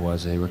agenda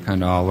was. They were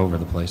kind of all over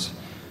the place.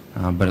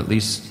 But at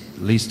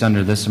least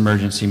under this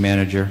emergency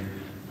manager,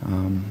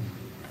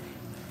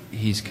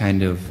 he's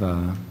kind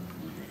of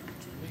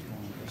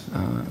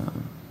I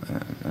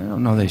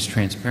don't know that he's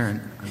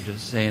transparent. I'm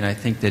just saying I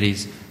think that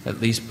he's at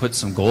least put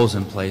some goals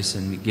in place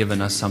and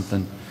given us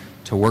something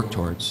to work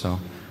towards. So,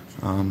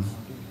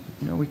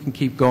 we can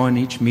keep going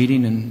each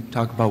meeting and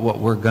talk about what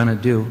we're going to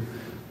do,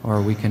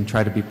 or we can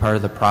try to be part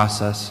of the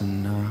process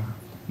and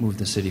move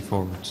the city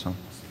forward. So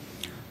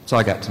that's all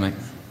I got tonight.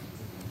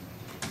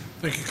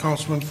 Thank you,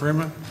 Councilman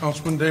Freeman.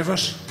 Councilman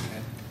Davis.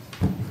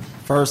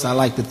 First, I'd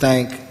like to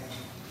thank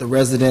the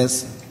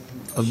residents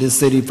of this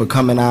city for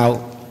coming out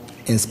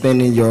and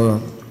spending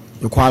your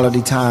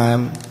quality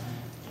time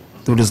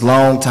through this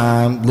long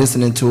time,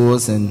 listening to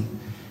us and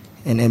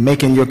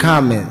making your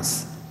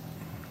comments.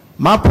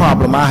 My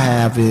problem I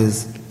have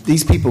is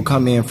these people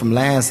come in from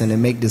Lansing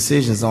and make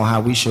decisions on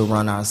how we should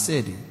run our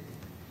city.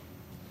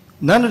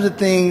 None of the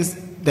things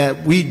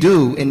that we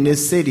do in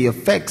this city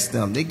affects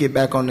them. They get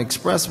back on the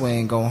expressway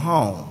and go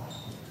home.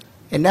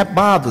 And that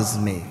bothers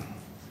me.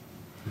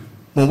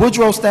 When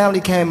Woodrow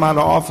Stanley came out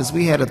of office,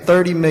 we had a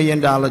 $30 million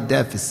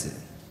deficit.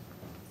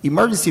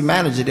 Emergency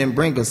manager didn't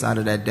bring us out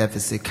of that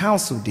deficit.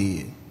 Council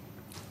did.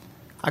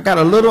 I got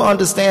a little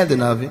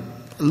understanding of it,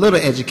 a little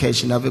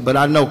education of it, but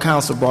I know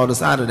council brought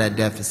us out of that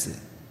deficit.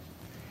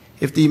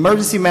 If the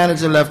emergency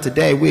manager left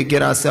today, we'd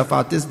get ourselves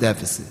out this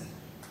deficit.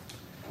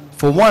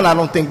 For one, I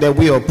don't think that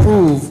we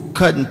approve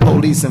cutting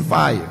police and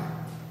fire.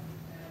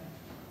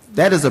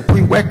 That is a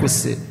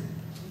prerequisite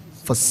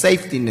for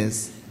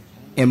safetiness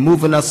and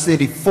moving our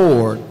city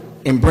forward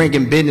and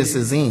bringing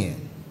businesses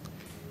in.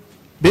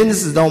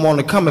 Businesses don't want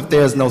to come if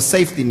there's no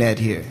safety net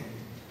here.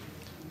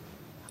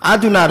 I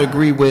do not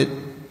agree with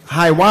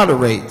high water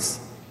rates.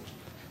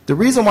 The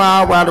reason why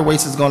our water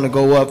rates is going to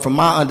go up, from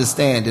my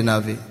understanding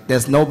of it,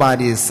 that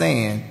nobody is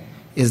saying,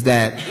 is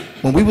that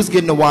when we was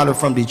getting the water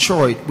from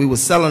Detroit, we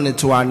was selling it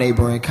to our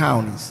neighboring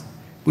counties.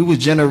 We was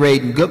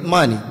generating good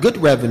money, good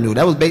revenue.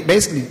 That was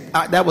basically,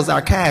 that was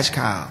our cash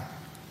cow.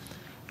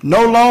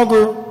 No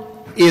longer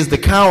is the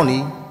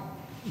county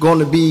going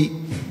to be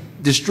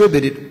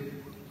distributed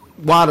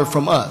water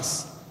from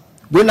us.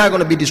 We're not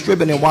going to be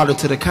distributing water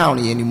to the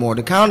county anymore.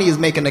 The county is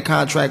making a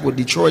contract with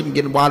Detroit and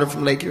getting water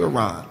from Lake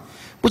Huron,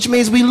 which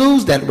means we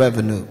lose that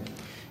revenue.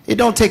 It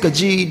don't take a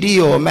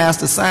GED or a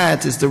master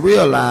scientist to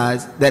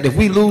realize that if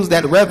we lose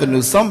that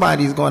revenue,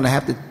 somebody's going to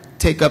have to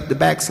take up the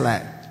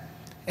backslack,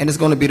 and it's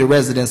going to be the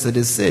residents of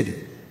this city.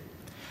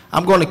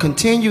 I'm going to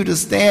continue to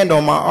stand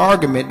on my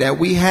argument that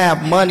we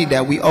have money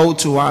that we owe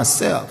to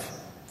ourselves.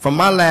 From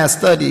my last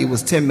study, it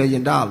was $10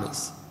 million.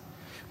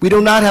 We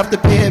do not have to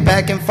pay it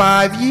back in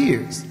 5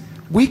 years.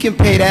 We can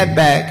pay that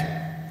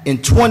back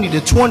in 20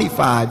 to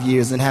 25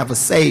 years and have a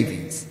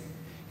savings.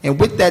 And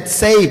with that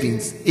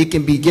savings, it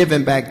can be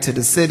given back to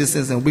the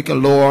citizens and we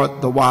can lower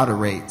the water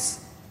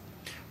rates.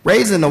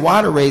 Raising the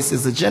water rates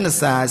is a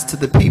genocide to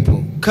the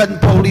people. Cutting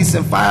police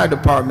and fire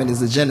department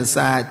is a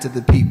genocide to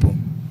the people.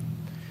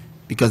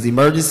 Because the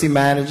emergency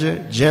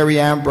manager, Jerry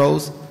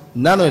Ambrose,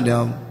 none of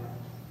them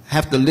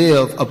have to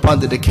live up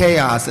under the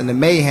chaos and the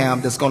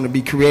mayhem that's going to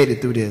be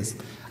created through this.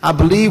 I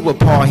believe what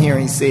Paul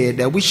Herring said,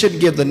 that we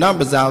shouldn't give the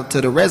numbers out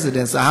to the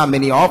residents of how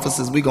many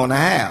officers we're going to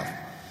have.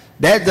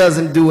 That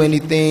doesn't do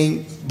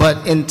anything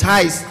but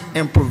entice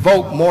and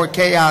provoke more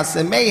chaos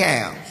and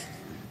mayhem.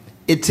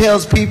 It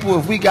tells people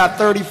if we got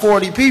 30,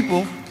 40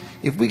 people,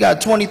 if we got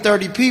 20,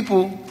 30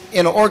 people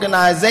in an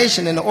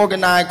organization, in an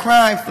organized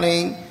crime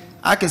fling,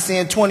 I can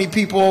send 20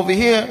 people over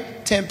here,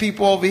 10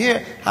 people over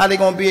here. How are they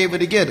going to be able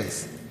to get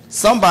us?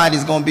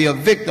 Somebody's going to be a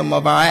victim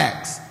of our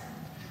acts.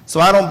 So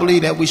I don't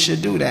believe that we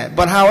should do that.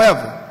 But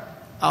however,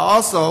 I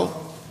also,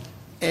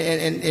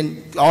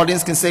 and the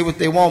audience can say what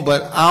they want,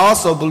 but I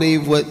also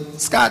believe what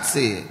Scott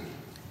said,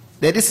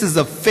 that this is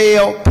a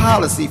failed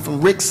policy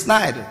from Rick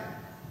Snyder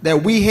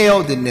that we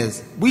held in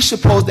this. We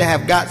supposed to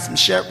have got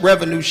some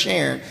revenue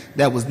sharing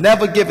that was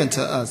never given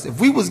to us. If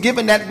we was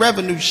given that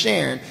revenue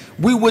sharing,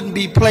 we wouldn't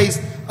be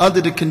placed under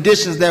the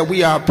conditions that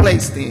we are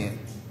placed in.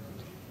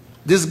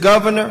 This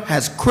governor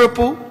has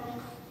crippled,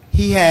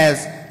 he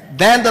has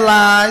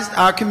vandalized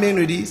our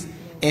communities,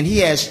 and he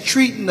has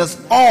treated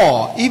us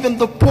all, even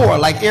the poor,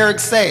 like Eric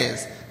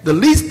says, the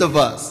least of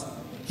us,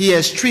 he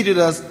has treated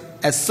us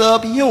as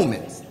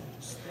subhumans.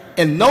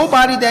 And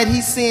nobody that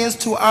he sends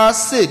to our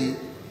city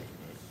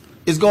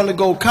is going to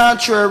go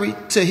contrary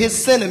to his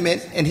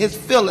sentiment and his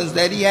feelings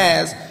that he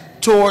has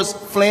towards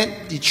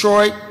Flint,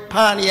 Detroit,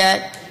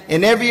 Pontiac,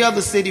 and every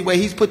other city where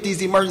he's put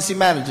these emergency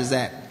managers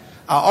at.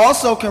 I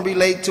also can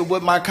relate to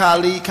what my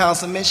colleague,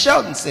 Councilman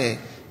Shelton, said.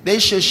 They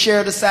should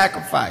share the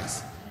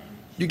sacrifice.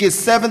 You get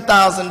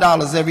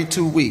 $7,000 every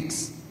 2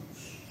 weeks.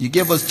 You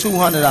give us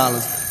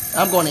 $200.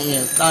 I'm going to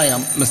end. I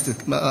am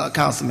Mr.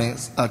 Councilman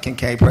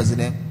Kincaid,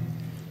 President.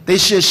 They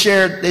should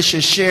share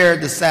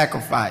the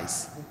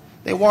sacrifice.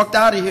 They walked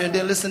out of here and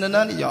didn't listen to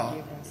none of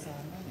y'all.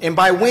 And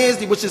by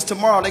Wednesday, which is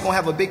tomorrow, they're going to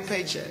have a big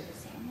paycheck.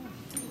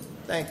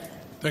 Thank you.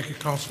 Thank you,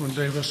 Councilman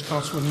Davis.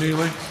 Councilman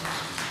Neely.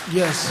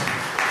 Yes.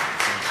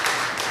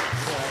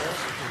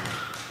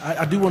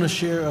 I do want to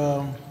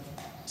share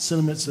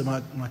sentiments of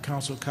my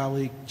council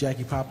colleague,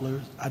 Jackie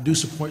Poplar. I do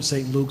support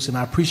St. Luke's, and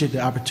I appreciate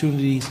the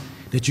opportunities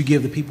that you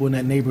give the people in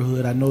that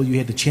neighborhood. I know you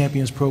had the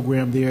Champions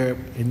program there,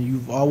 and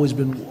you've always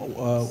been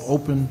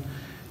open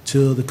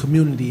to the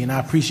community, and I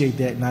appreciate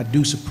that, and I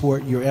do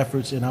support your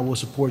efforts, and I will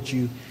support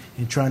you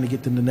in trying to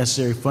get them the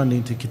necessary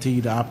funding to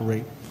continue to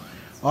operate.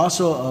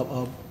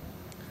 Also,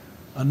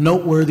 a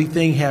noteworthy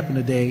thing happened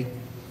today.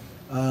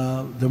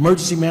 The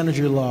emergency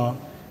manager law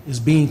is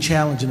being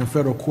challenged in the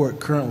federal court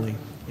currently.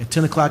 At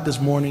 10 o'clock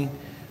this morning,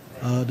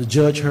 the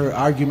judge heard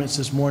arguments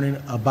this morning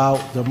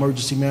about the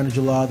emergency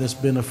manager law that's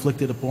been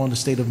afflicted upon the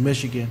state of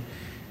Michigan.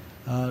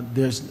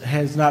 There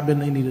has not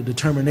been any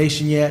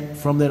determination yet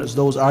from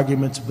those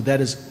arguments, but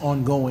that is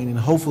ongoing, and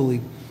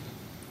hopefully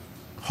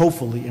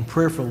and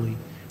prayerfully,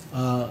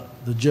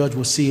 the judge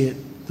will see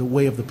it the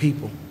way of the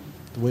people,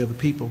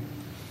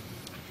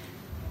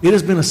 It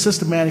has been a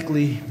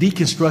systematically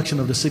deconstruction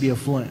of the city of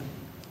Flint.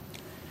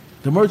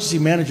 The emergency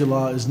manager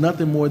law is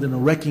nothing more than a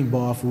wrecking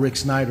ball for Rick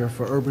Snyder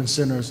for urban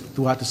centers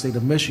throughout the state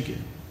of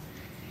Michigan.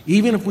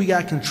 Even if we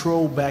got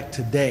control back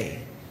today,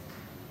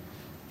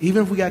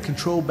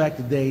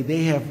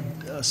 they have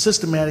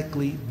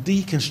systematically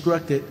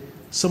deconstructed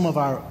some of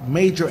our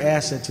major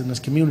assets in this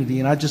community,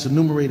 and I just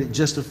enumerated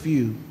just a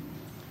few.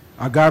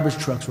 Our garbage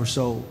trucks were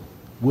sold.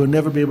 We'll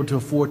never be able to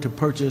afford to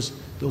purchase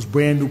those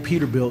brand new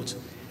Peterbilts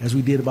as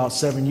we did about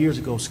 7 years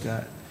ago,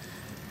 Scott.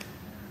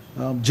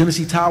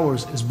 Genesee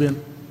Towers has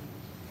been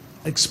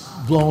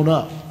blown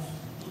up,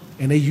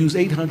 and they use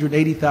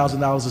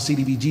 $880,000 of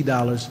CDBG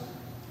dollars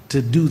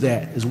to do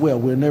that as well.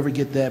 We'll never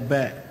get that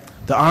back.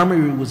 The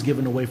Armory was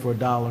given away for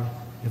 $1,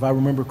 if I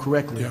remember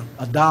correctly. Yeah.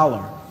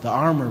 $1. The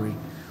Armory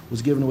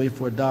was given away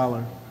for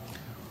 $1.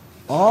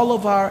 All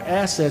of our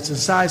assets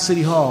inside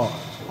City Hall,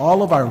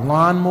 all of our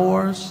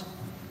lawnmowers,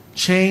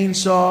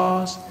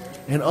 chainsaws,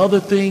 and other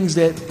things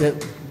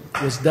that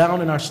was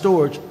down in our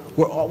storage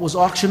was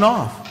auctioned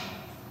off.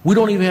 We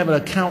don't even have an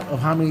account of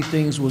how many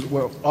things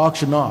were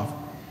auctioned off.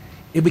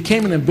 It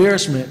became an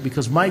embarrassment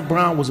because Mike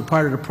Brown was a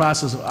part of the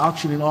process of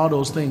auctioning all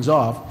those things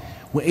off.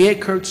 When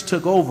Ed Kurtz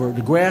took over,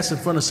 the grass in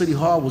front of City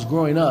Hall was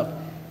growing up.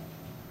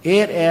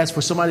 Ed asked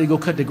for somebody to go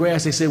cut the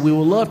grass. They said, "We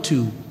would love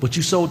to, but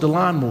you sold the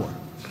lawnmower."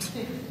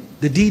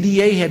 The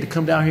DDA had to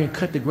come down here and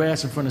cut the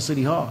grass in front of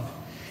City Hall.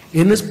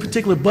 In this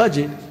particular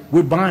budget,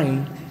 we're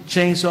buying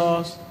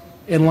chainsaws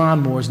and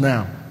lawnmowers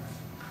now.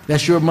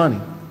 That's your money.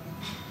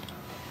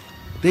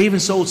 They even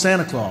sold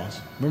Santa Claus.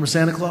 Remember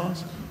Santa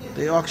Claus?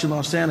 They auctioned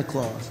off Santa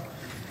Claus.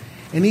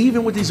 And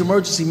even with these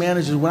emergency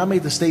managers, when I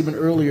made the statement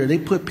earlier, they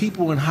put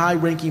people in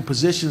high-ranking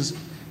positions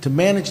to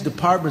manage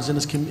departments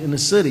in the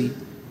city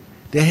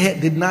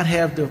that did not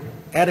have the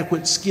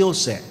adequate skill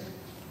set.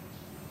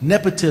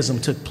 Nepotism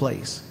took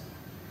place.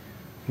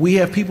 We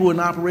have people in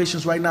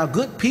operations right now,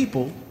 good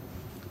people,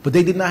 but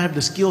they did not have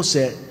the skill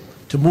set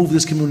to move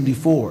this community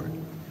forward.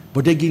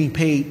 But they're getting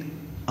paid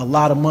a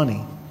lot of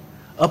money.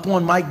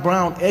 Upon Mike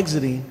Brown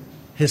exiting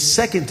his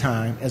second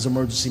time as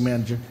emergency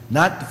manager,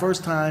 not the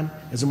first time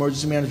as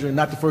emergency manager, and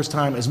not the first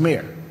time as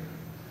mayor,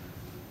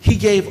 he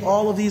gave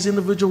all of these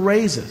individual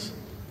raises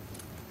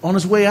on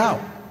his way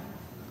out.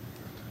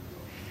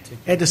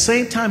 At the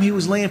same time he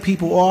was laying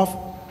people off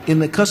in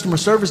the customer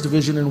service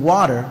division in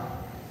water,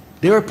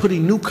 they were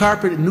putting new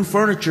carpet and new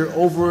furniture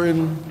over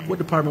in, what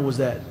department was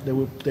that?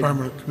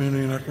 Department of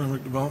Community and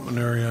Economic Development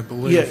area, I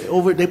believe. Yeah,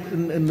 over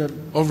in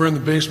the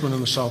basement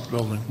in the south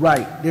building.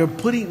 Right. They're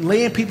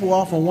laying people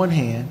off on one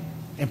hand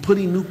and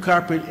putting new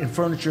carpet and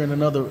furniture in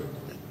another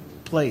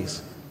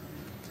place.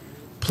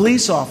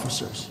 Police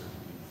officers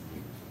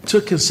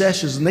took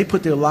concessions and they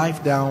put their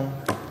life down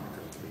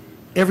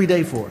every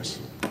day for us.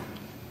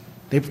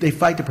 They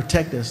fight to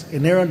protect us,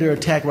 and they're under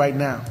attack right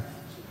now.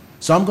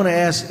 So I'm going to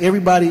ask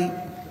everybody,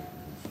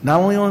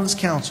 not only on this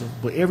council,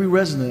 but every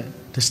resident,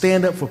 to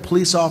stand up for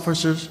police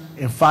officers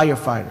and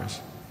firefighters.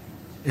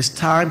 It's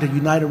time to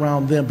unite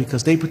around them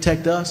because they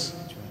protect us.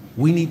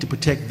 We need to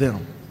protect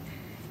them.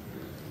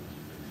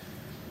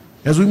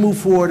 As we move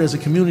forward as a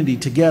community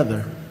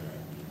together,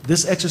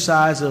 this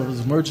exercise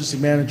of emergency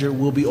manager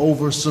will be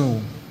over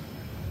soon.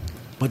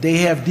 But they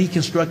have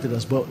deconstructed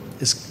us. But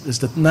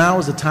now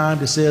is the time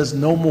that says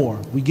no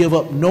more. We give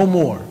up no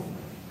more.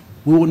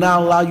 We will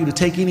not allow you to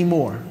take any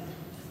more.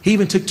 He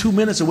even took 2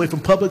 minutes away from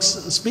public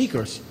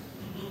speakers.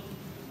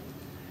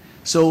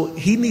 So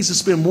he needs to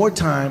spend more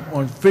time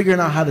on figuring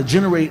out how to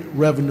generate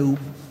revenue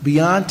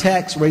beyond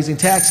raising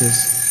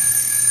taxes,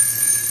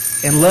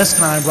 and less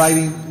time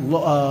writing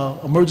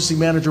emergency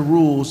manager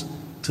rules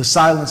to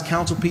silence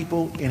council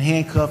people and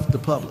handcuff the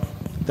public.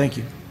 Thank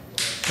you.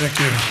 Thank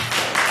you.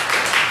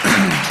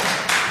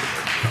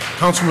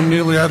 Councilman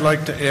Neely, I'd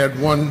like to add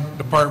one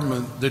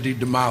department that he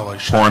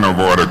demolished. Point of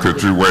order,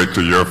 could you wait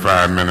till your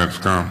 5 minutes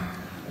come?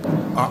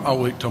 I'll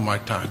wait till my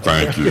time.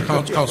 Thank you.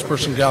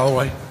 Councilperson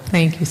Galloway.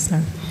 Thank you,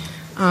 sir.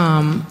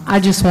 I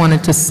just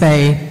wanted to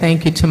say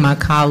thank you to my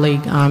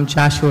colleague,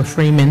 Joshua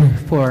Freeman,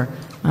 for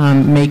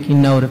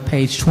making note of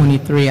page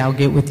 23. I'll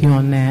get with you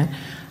on that.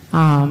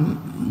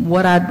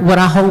 What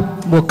I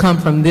hope will come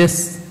from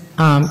this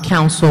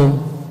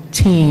council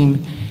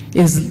team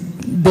is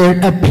there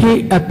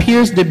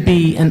appears to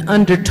be an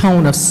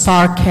undertone of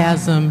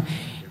sarcasm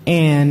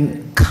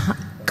and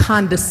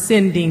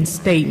condescending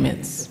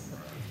statements.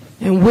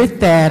 And with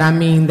that, I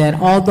mean that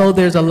although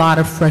there's a lot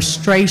of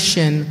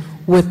frustration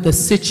with the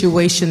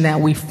situation that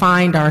we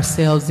find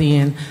ourselves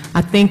in,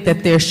 I think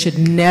that there should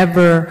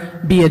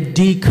never be a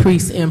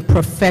decrease in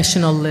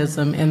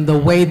professionalism and the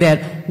way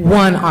that,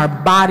 one, our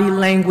body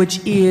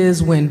language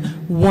is when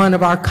one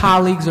of our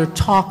colleagues are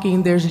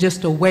talking. There's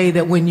just a way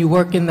that when you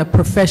work in the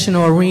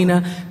professional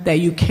arena that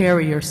you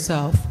carry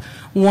yourself.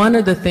 One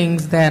of the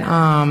things that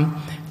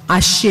I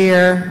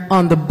share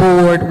on the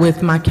board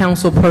with my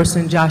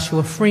councilperson,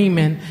 Joshua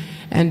Freeman,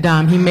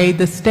 and he made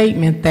the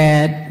statement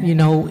that, you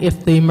know,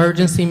 if the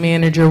emergency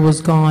manager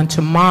was gone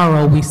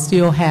tomorrow, we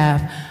still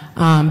have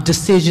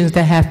decisions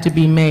that have to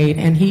be made,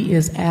 and he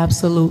is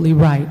absolutely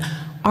right.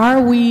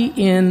 Are we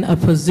in a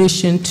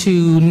position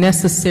to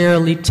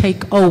necessarily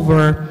take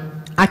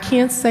over? I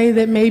can't say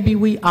that maybe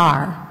we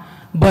are,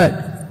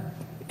 but,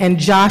 and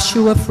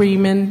Joshua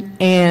Freeman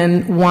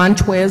and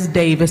Juantez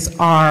Davis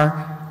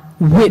are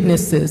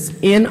witnesses.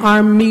 In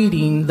our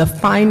meeting, the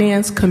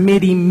Finance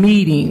Committee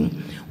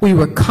meeting, we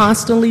were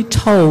constantly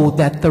told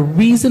that the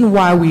reason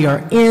why we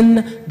are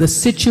in the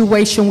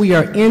situation we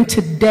are in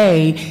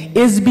today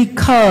is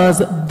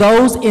because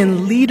those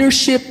in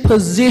leadership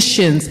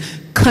positions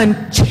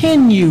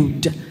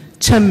continued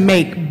to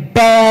make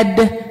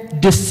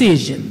bad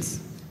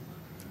decisions.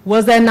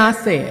 Was that not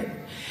said?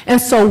 And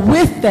so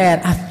with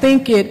that, I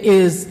think it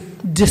is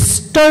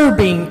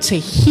disturbing to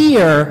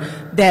hear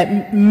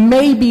that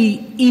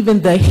maybe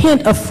even the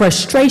hint of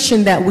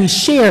frustration that we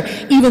share,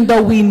 even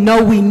though we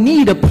know we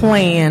need a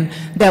plan,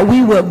 that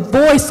we would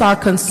voice our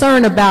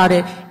concern about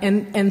it,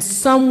 and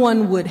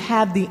someone would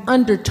have the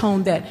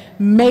undertone that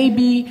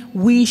maybe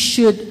we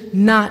should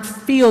not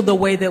feel the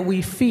way that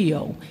we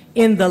feel.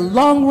 In the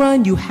long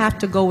run, you have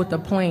to go with the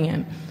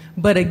plan.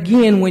 But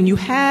again, when you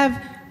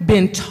have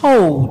been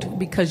told,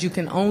 because you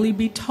can only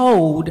be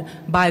told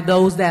by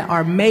those that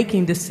are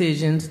making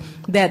decisions,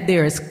 that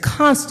there has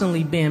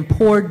constantly been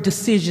poor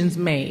decisions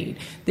made.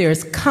 There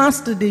has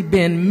constantly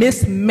been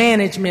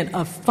mismanagement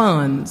of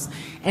funds.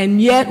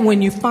 And yet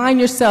when you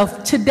find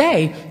yourself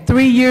today,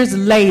 3 years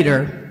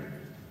later,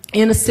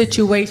 in a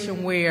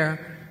situation where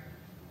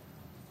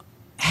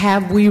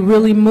have we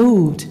really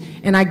moved?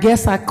 And I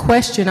guess I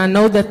question, I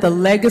know that the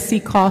legacy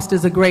cost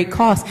is a great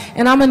cost,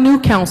 and I'm a new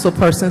council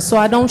person, so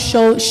I don't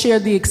share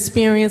the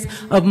experience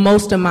of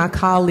most of my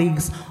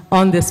colleagues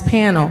on this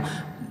panel.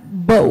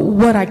 But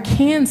what I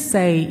can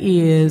say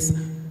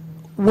is,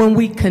 when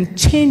we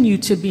continue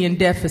to be in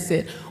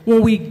deficit,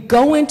 when we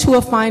go into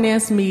a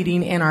finance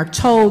meeting and are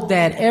told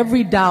that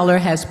every dollar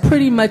has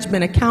pretty much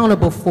been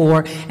accountable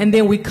for, and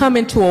then we come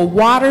into a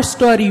water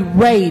study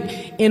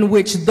rate in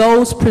which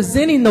those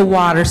presenting the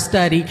water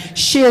study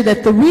share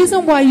that the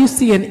reason why you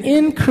see an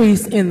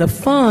increase in the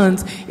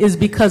funds is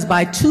because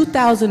by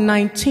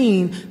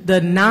 2019, the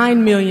 $9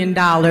 million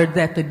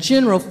that the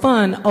general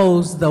fund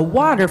owes the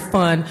water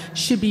fund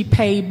should be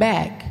paid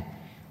back.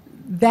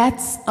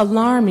 That's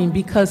alarming,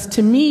 because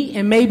to me,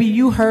 and maybe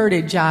you heard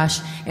it,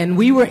 Josh, and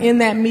we were in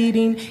that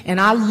meeting,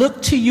 and I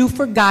looked to you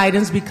for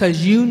guidance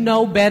because you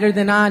know better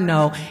than I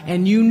know,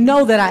 and you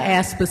know that I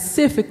asked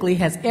specifically,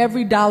 has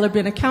every dollar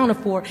been accounted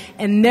for?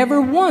 And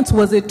never once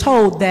was it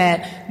told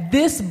that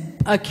this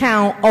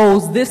account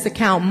owes this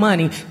account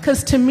money,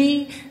 because to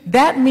me,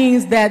 that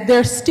means that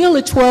there's still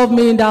a $12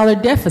 million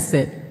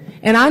deficit.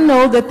 And I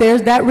know that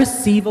there's that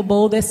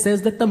receivable that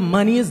says that the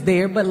money is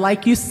there, but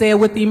like you said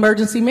with the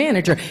emergency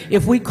manager,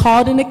 if we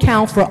called an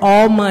account for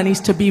all monies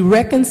to be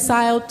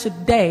reconciled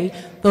today,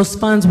 those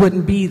funds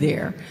wouldn't be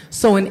there.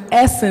 So in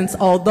essence,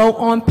 although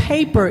on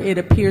paper it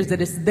appears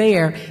that it's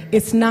there,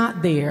 it's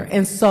not there.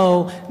 And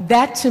so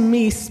that to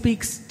me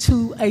speaks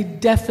to a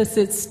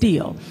deficit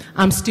still.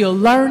 I'm still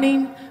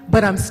learning,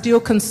 but I'm still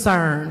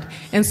concerned.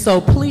 And so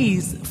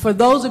please, for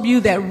those of you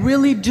that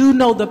really do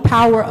know the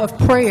power of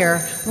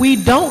prayer, we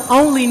don't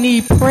only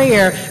need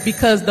prayer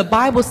because the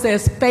Bible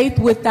says faith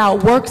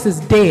without works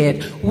is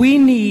dead. We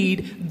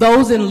need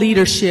those in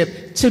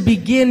leadership to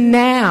begin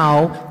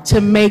now to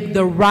make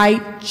the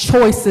right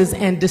choices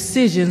and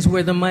decisions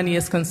where the money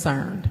is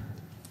concerned.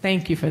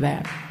 Thank you for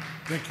that.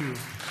 Thank you,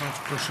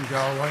 Councilperson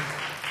Galloway.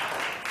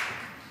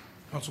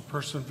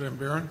 Councilperson Van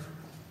Buren.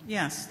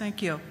 Yes,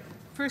 thank you.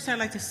 First, I'd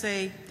like to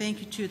say thank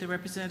you to the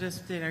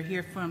representatives that are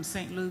here from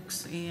St.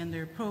 Luke's and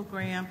their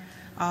program.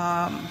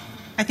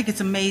 I think it's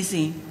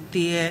amazing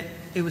that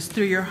it was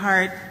through your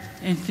heart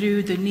and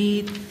through the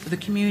need of the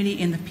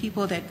community and the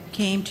people that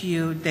came to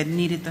you that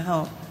needed the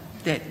help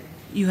that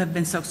you have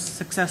been so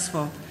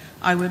successful.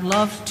 I would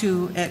love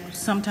to at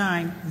some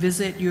time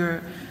visit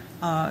your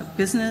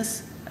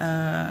business.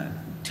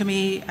 To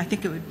me, I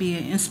think it would be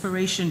an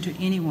inspiration to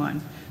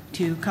anyone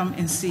to come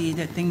and see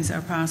that things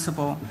are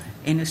possible.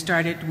 And it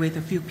started with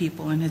a few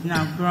people and has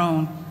now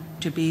grown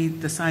to be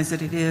the size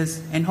that it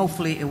is, and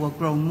hopefully it will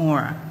grow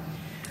more.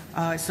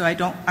 So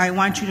I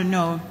want you to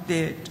know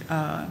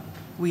that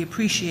we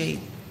appreciate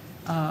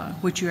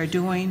what you are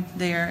doing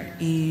there,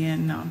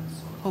 and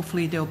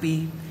hopefully there'll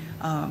be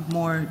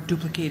more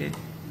duplicated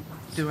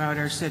throughout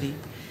our city.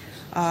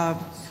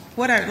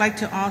 What I'd like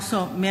to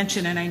also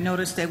mention, and I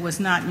noticed that was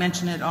not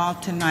mentioned at all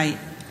tonight,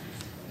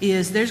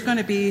 is there's going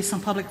to be some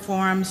public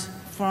forums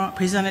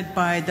presented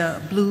by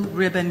the Blue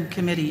Ribbon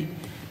Committee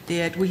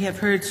that we have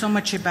heard so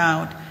much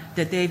about,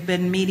 that they've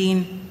been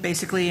meeting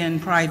basically in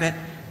private.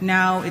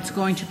 Now it's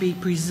going to be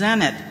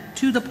presented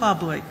to the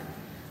public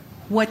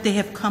what they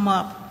have come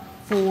up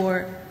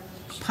for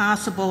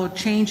possible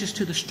changes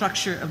to the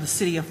structure of the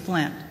city of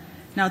Flint.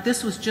 Now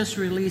this was just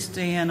released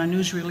in a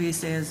news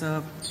release as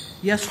of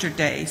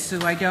yesterday, so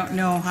I don't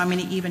know how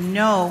many even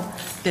know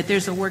that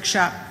there's a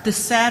workshop this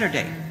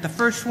Saturday. The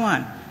first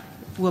one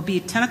will be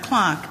at 10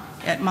 o'clock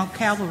at Mount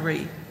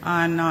Calvary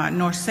on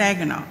North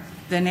Saginaw.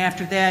 Then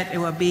after that, it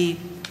will be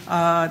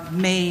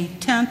May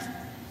 10th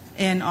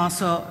and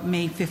also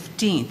May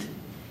 15th.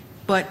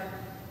 But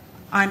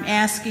I'm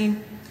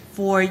asking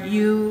for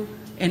you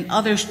and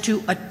others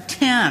to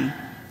attend,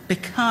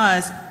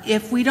 because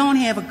if we don't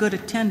have a good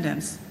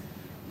attendance,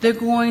 they're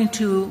going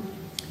to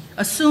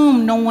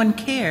assume no one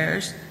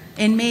cares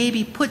and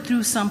maybe put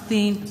through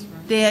something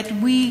that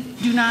we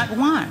do not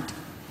want.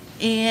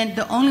 And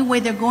the only way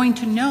they're going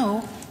to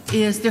know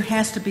is there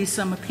has to be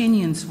some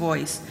opinions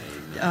voiced.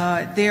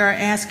 They are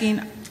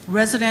asking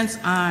residents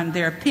on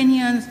their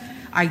opinions,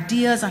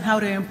 ideas on how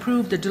to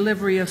improve the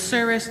delivery of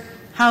service,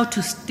 how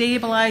to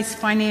stabilize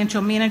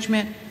financial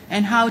management,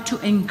 and how to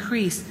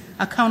increase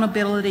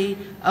accountability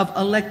of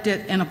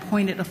elected and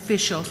appointed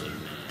officials.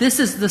 This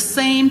is the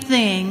same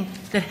thing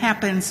that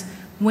happens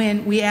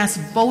when we ask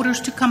voters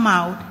to come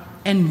out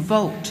and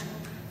vote.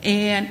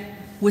 And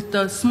with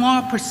the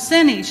small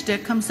percentage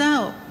that comes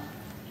out,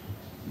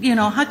 you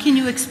know, how can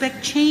you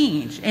expect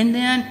change? And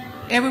then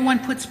everyone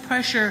puts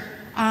pressure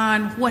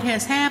on what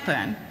has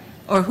happened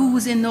or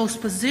who's in those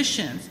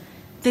positions.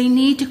 They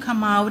need to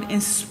come out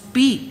and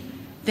speak.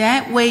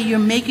 That way you're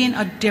making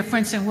a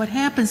difference in what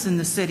happens in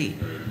the city.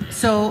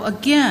 So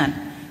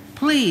again,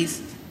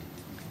 please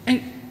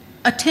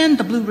attend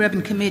the Blue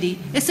Ribbon Committee.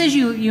 It says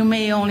you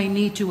may only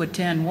need to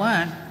attend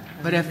one,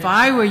 but if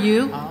I were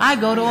you, I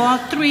go to all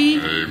three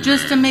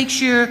just to make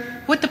sure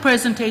what the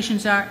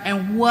presentations are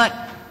and what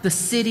the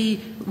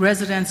city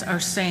residents are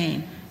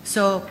saying.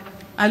 So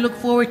I look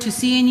forward to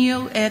seeing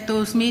you at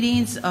those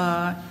meetings.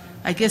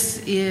 I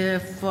guess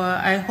if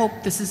I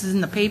hope this is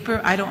in the paper.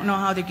 I don't know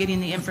how they're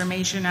getting the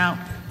information out,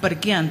 but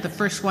again, the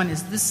first one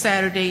is this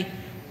Saturday,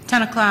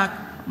 10 o'clock,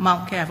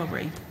 Mount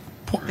Calvary.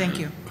 Thank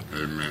you.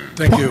 Amen.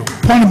 Thank you.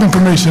 Point of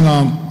information,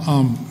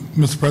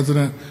 Mr.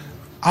 President.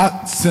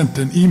 I sent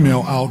an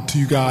email out to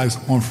you guys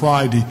on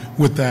Friday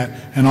with that,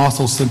 and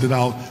also sent it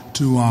out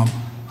to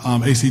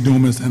AC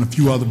Dumas and a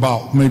few other,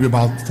 maybe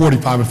about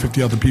 45 or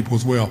 50 other people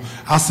as well.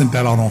 I sent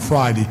that out on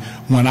Friday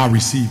when I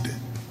received it.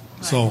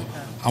 So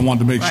I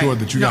wanted to make sure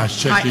that you guys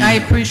checked it. I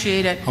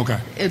appreciate it. Okay.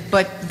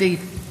 But the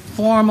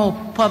formal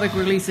public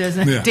release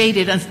isn't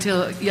dated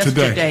until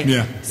yesterday. Today,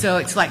 yeah. So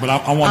it's like, but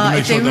I wanted to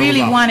make sure if they that really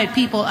was out. wanted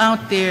people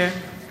out there,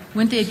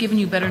 wouldn't they have given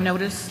you better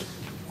notice?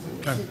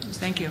 Okay.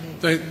 Thank you.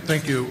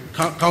 Thank you.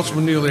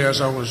 Councilman Neely,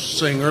 as I was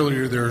saying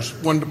earlier, there's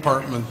one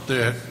department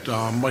that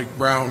Mike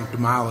Brown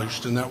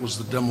demolished, and that was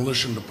the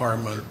demolition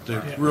department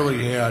that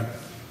really had a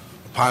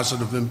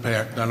positive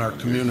impact on our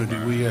community.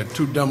 We had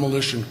 2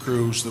 demolition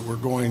crews that were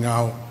going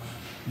out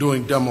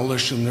doing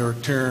demolition. They were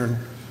tearing,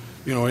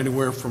 you know,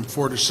 anywhere from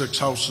 4 to 6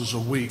 houses a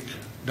week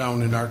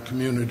down in our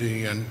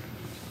community, and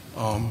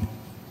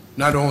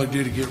not only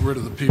did he get rid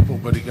of the people,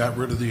 but he got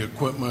rid of the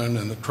equipment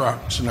and the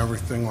trucks and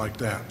everything like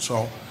that.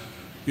 So,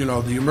 you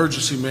know, the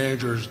emergency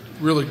manager's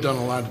really done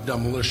a lot of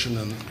demolition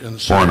in the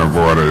city. Point of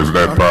order, is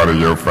that part of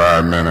your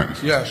 5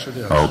 minutes? Yes, it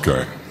is.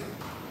 Okay.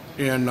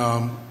 And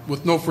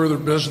with no further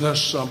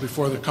business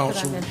before the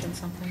council. Could I mention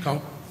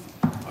something?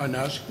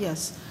 Inez?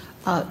 Yes.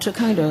 To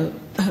kind of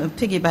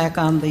piggyback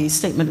on the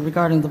statement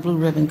regarding the Blue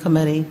Ribbon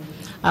Committee,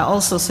 I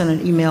also sent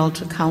an email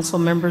to council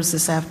members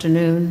this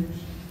afternoon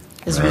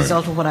as a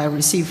result of what I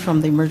received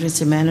from the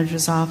Emergency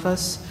Manager's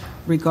Office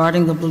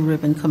regarding the Blue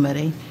Ribbon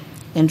Committee,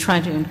 and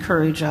trying to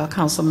encourage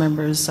council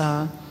members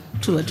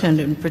to attend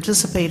and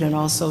participate, and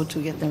also to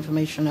get the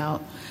information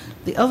out.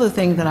 The other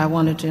thing that I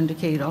wanted to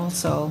indicate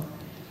also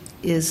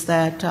is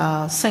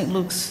that St.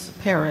 Luke's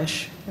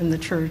Parish in the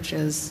church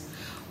is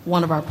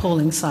one of our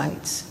polling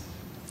sites.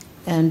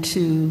 And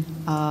to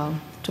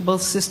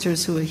both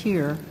sisters who are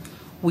here,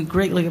 we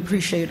greatly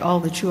appreciate all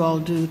that you all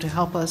do to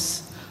help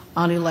us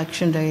on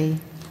Election Day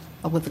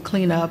with the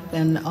cleanup,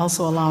 and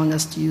also allowing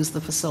us to use the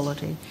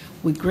facility.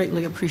 We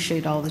greatly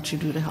appreciate all that you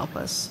do to help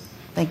us.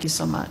 Thank you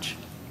so much.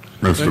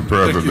 Mr.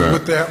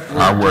 President,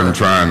 I wasn't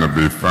trying to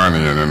be funny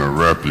and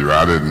interrupt you.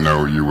 I didn't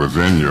know you was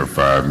in your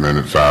 5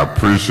 minutes. I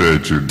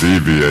appreciate you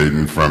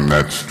deviating from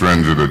that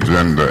stringent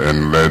agenda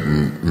and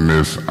letting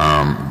Ms.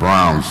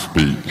 Brown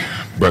speak.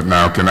 But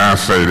now, can I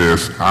say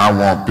this? I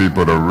want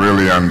people to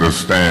really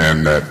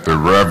understand that the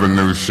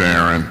revenue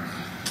sharing,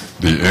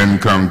 the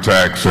income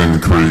tax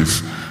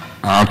increase,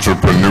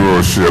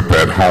 entrepreneurship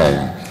at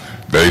home,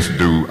 they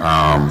do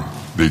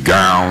the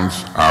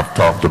gowns. I've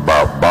talked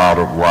about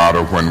bottled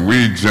water. When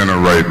we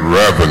generate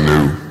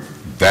revenue,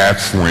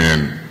 that's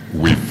when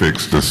we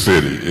fix the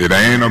city. It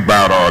ain't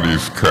about all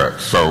these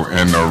cuts. So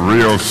in the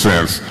real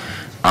sense,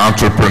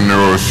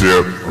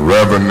 entrepreneurship,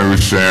 revenue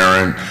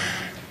sharing,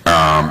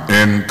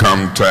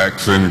 income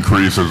tax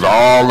increases,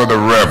 all of the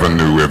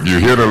revenue. If you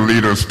hear the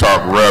leaders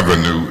talk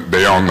revenue,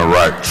 they on the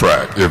right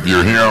track. If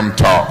you hear them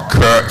talk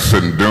cuts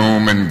and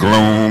doom and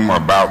gloom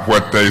about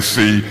what they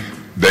see,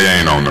 they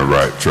ain't on the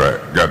right track.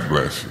 God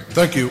bless you.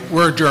 Thank you.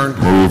 We're adjourned.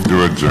 Move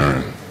to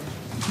adjourn.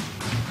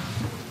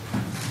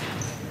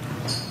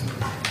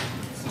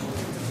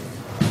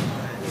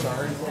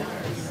 Sorry.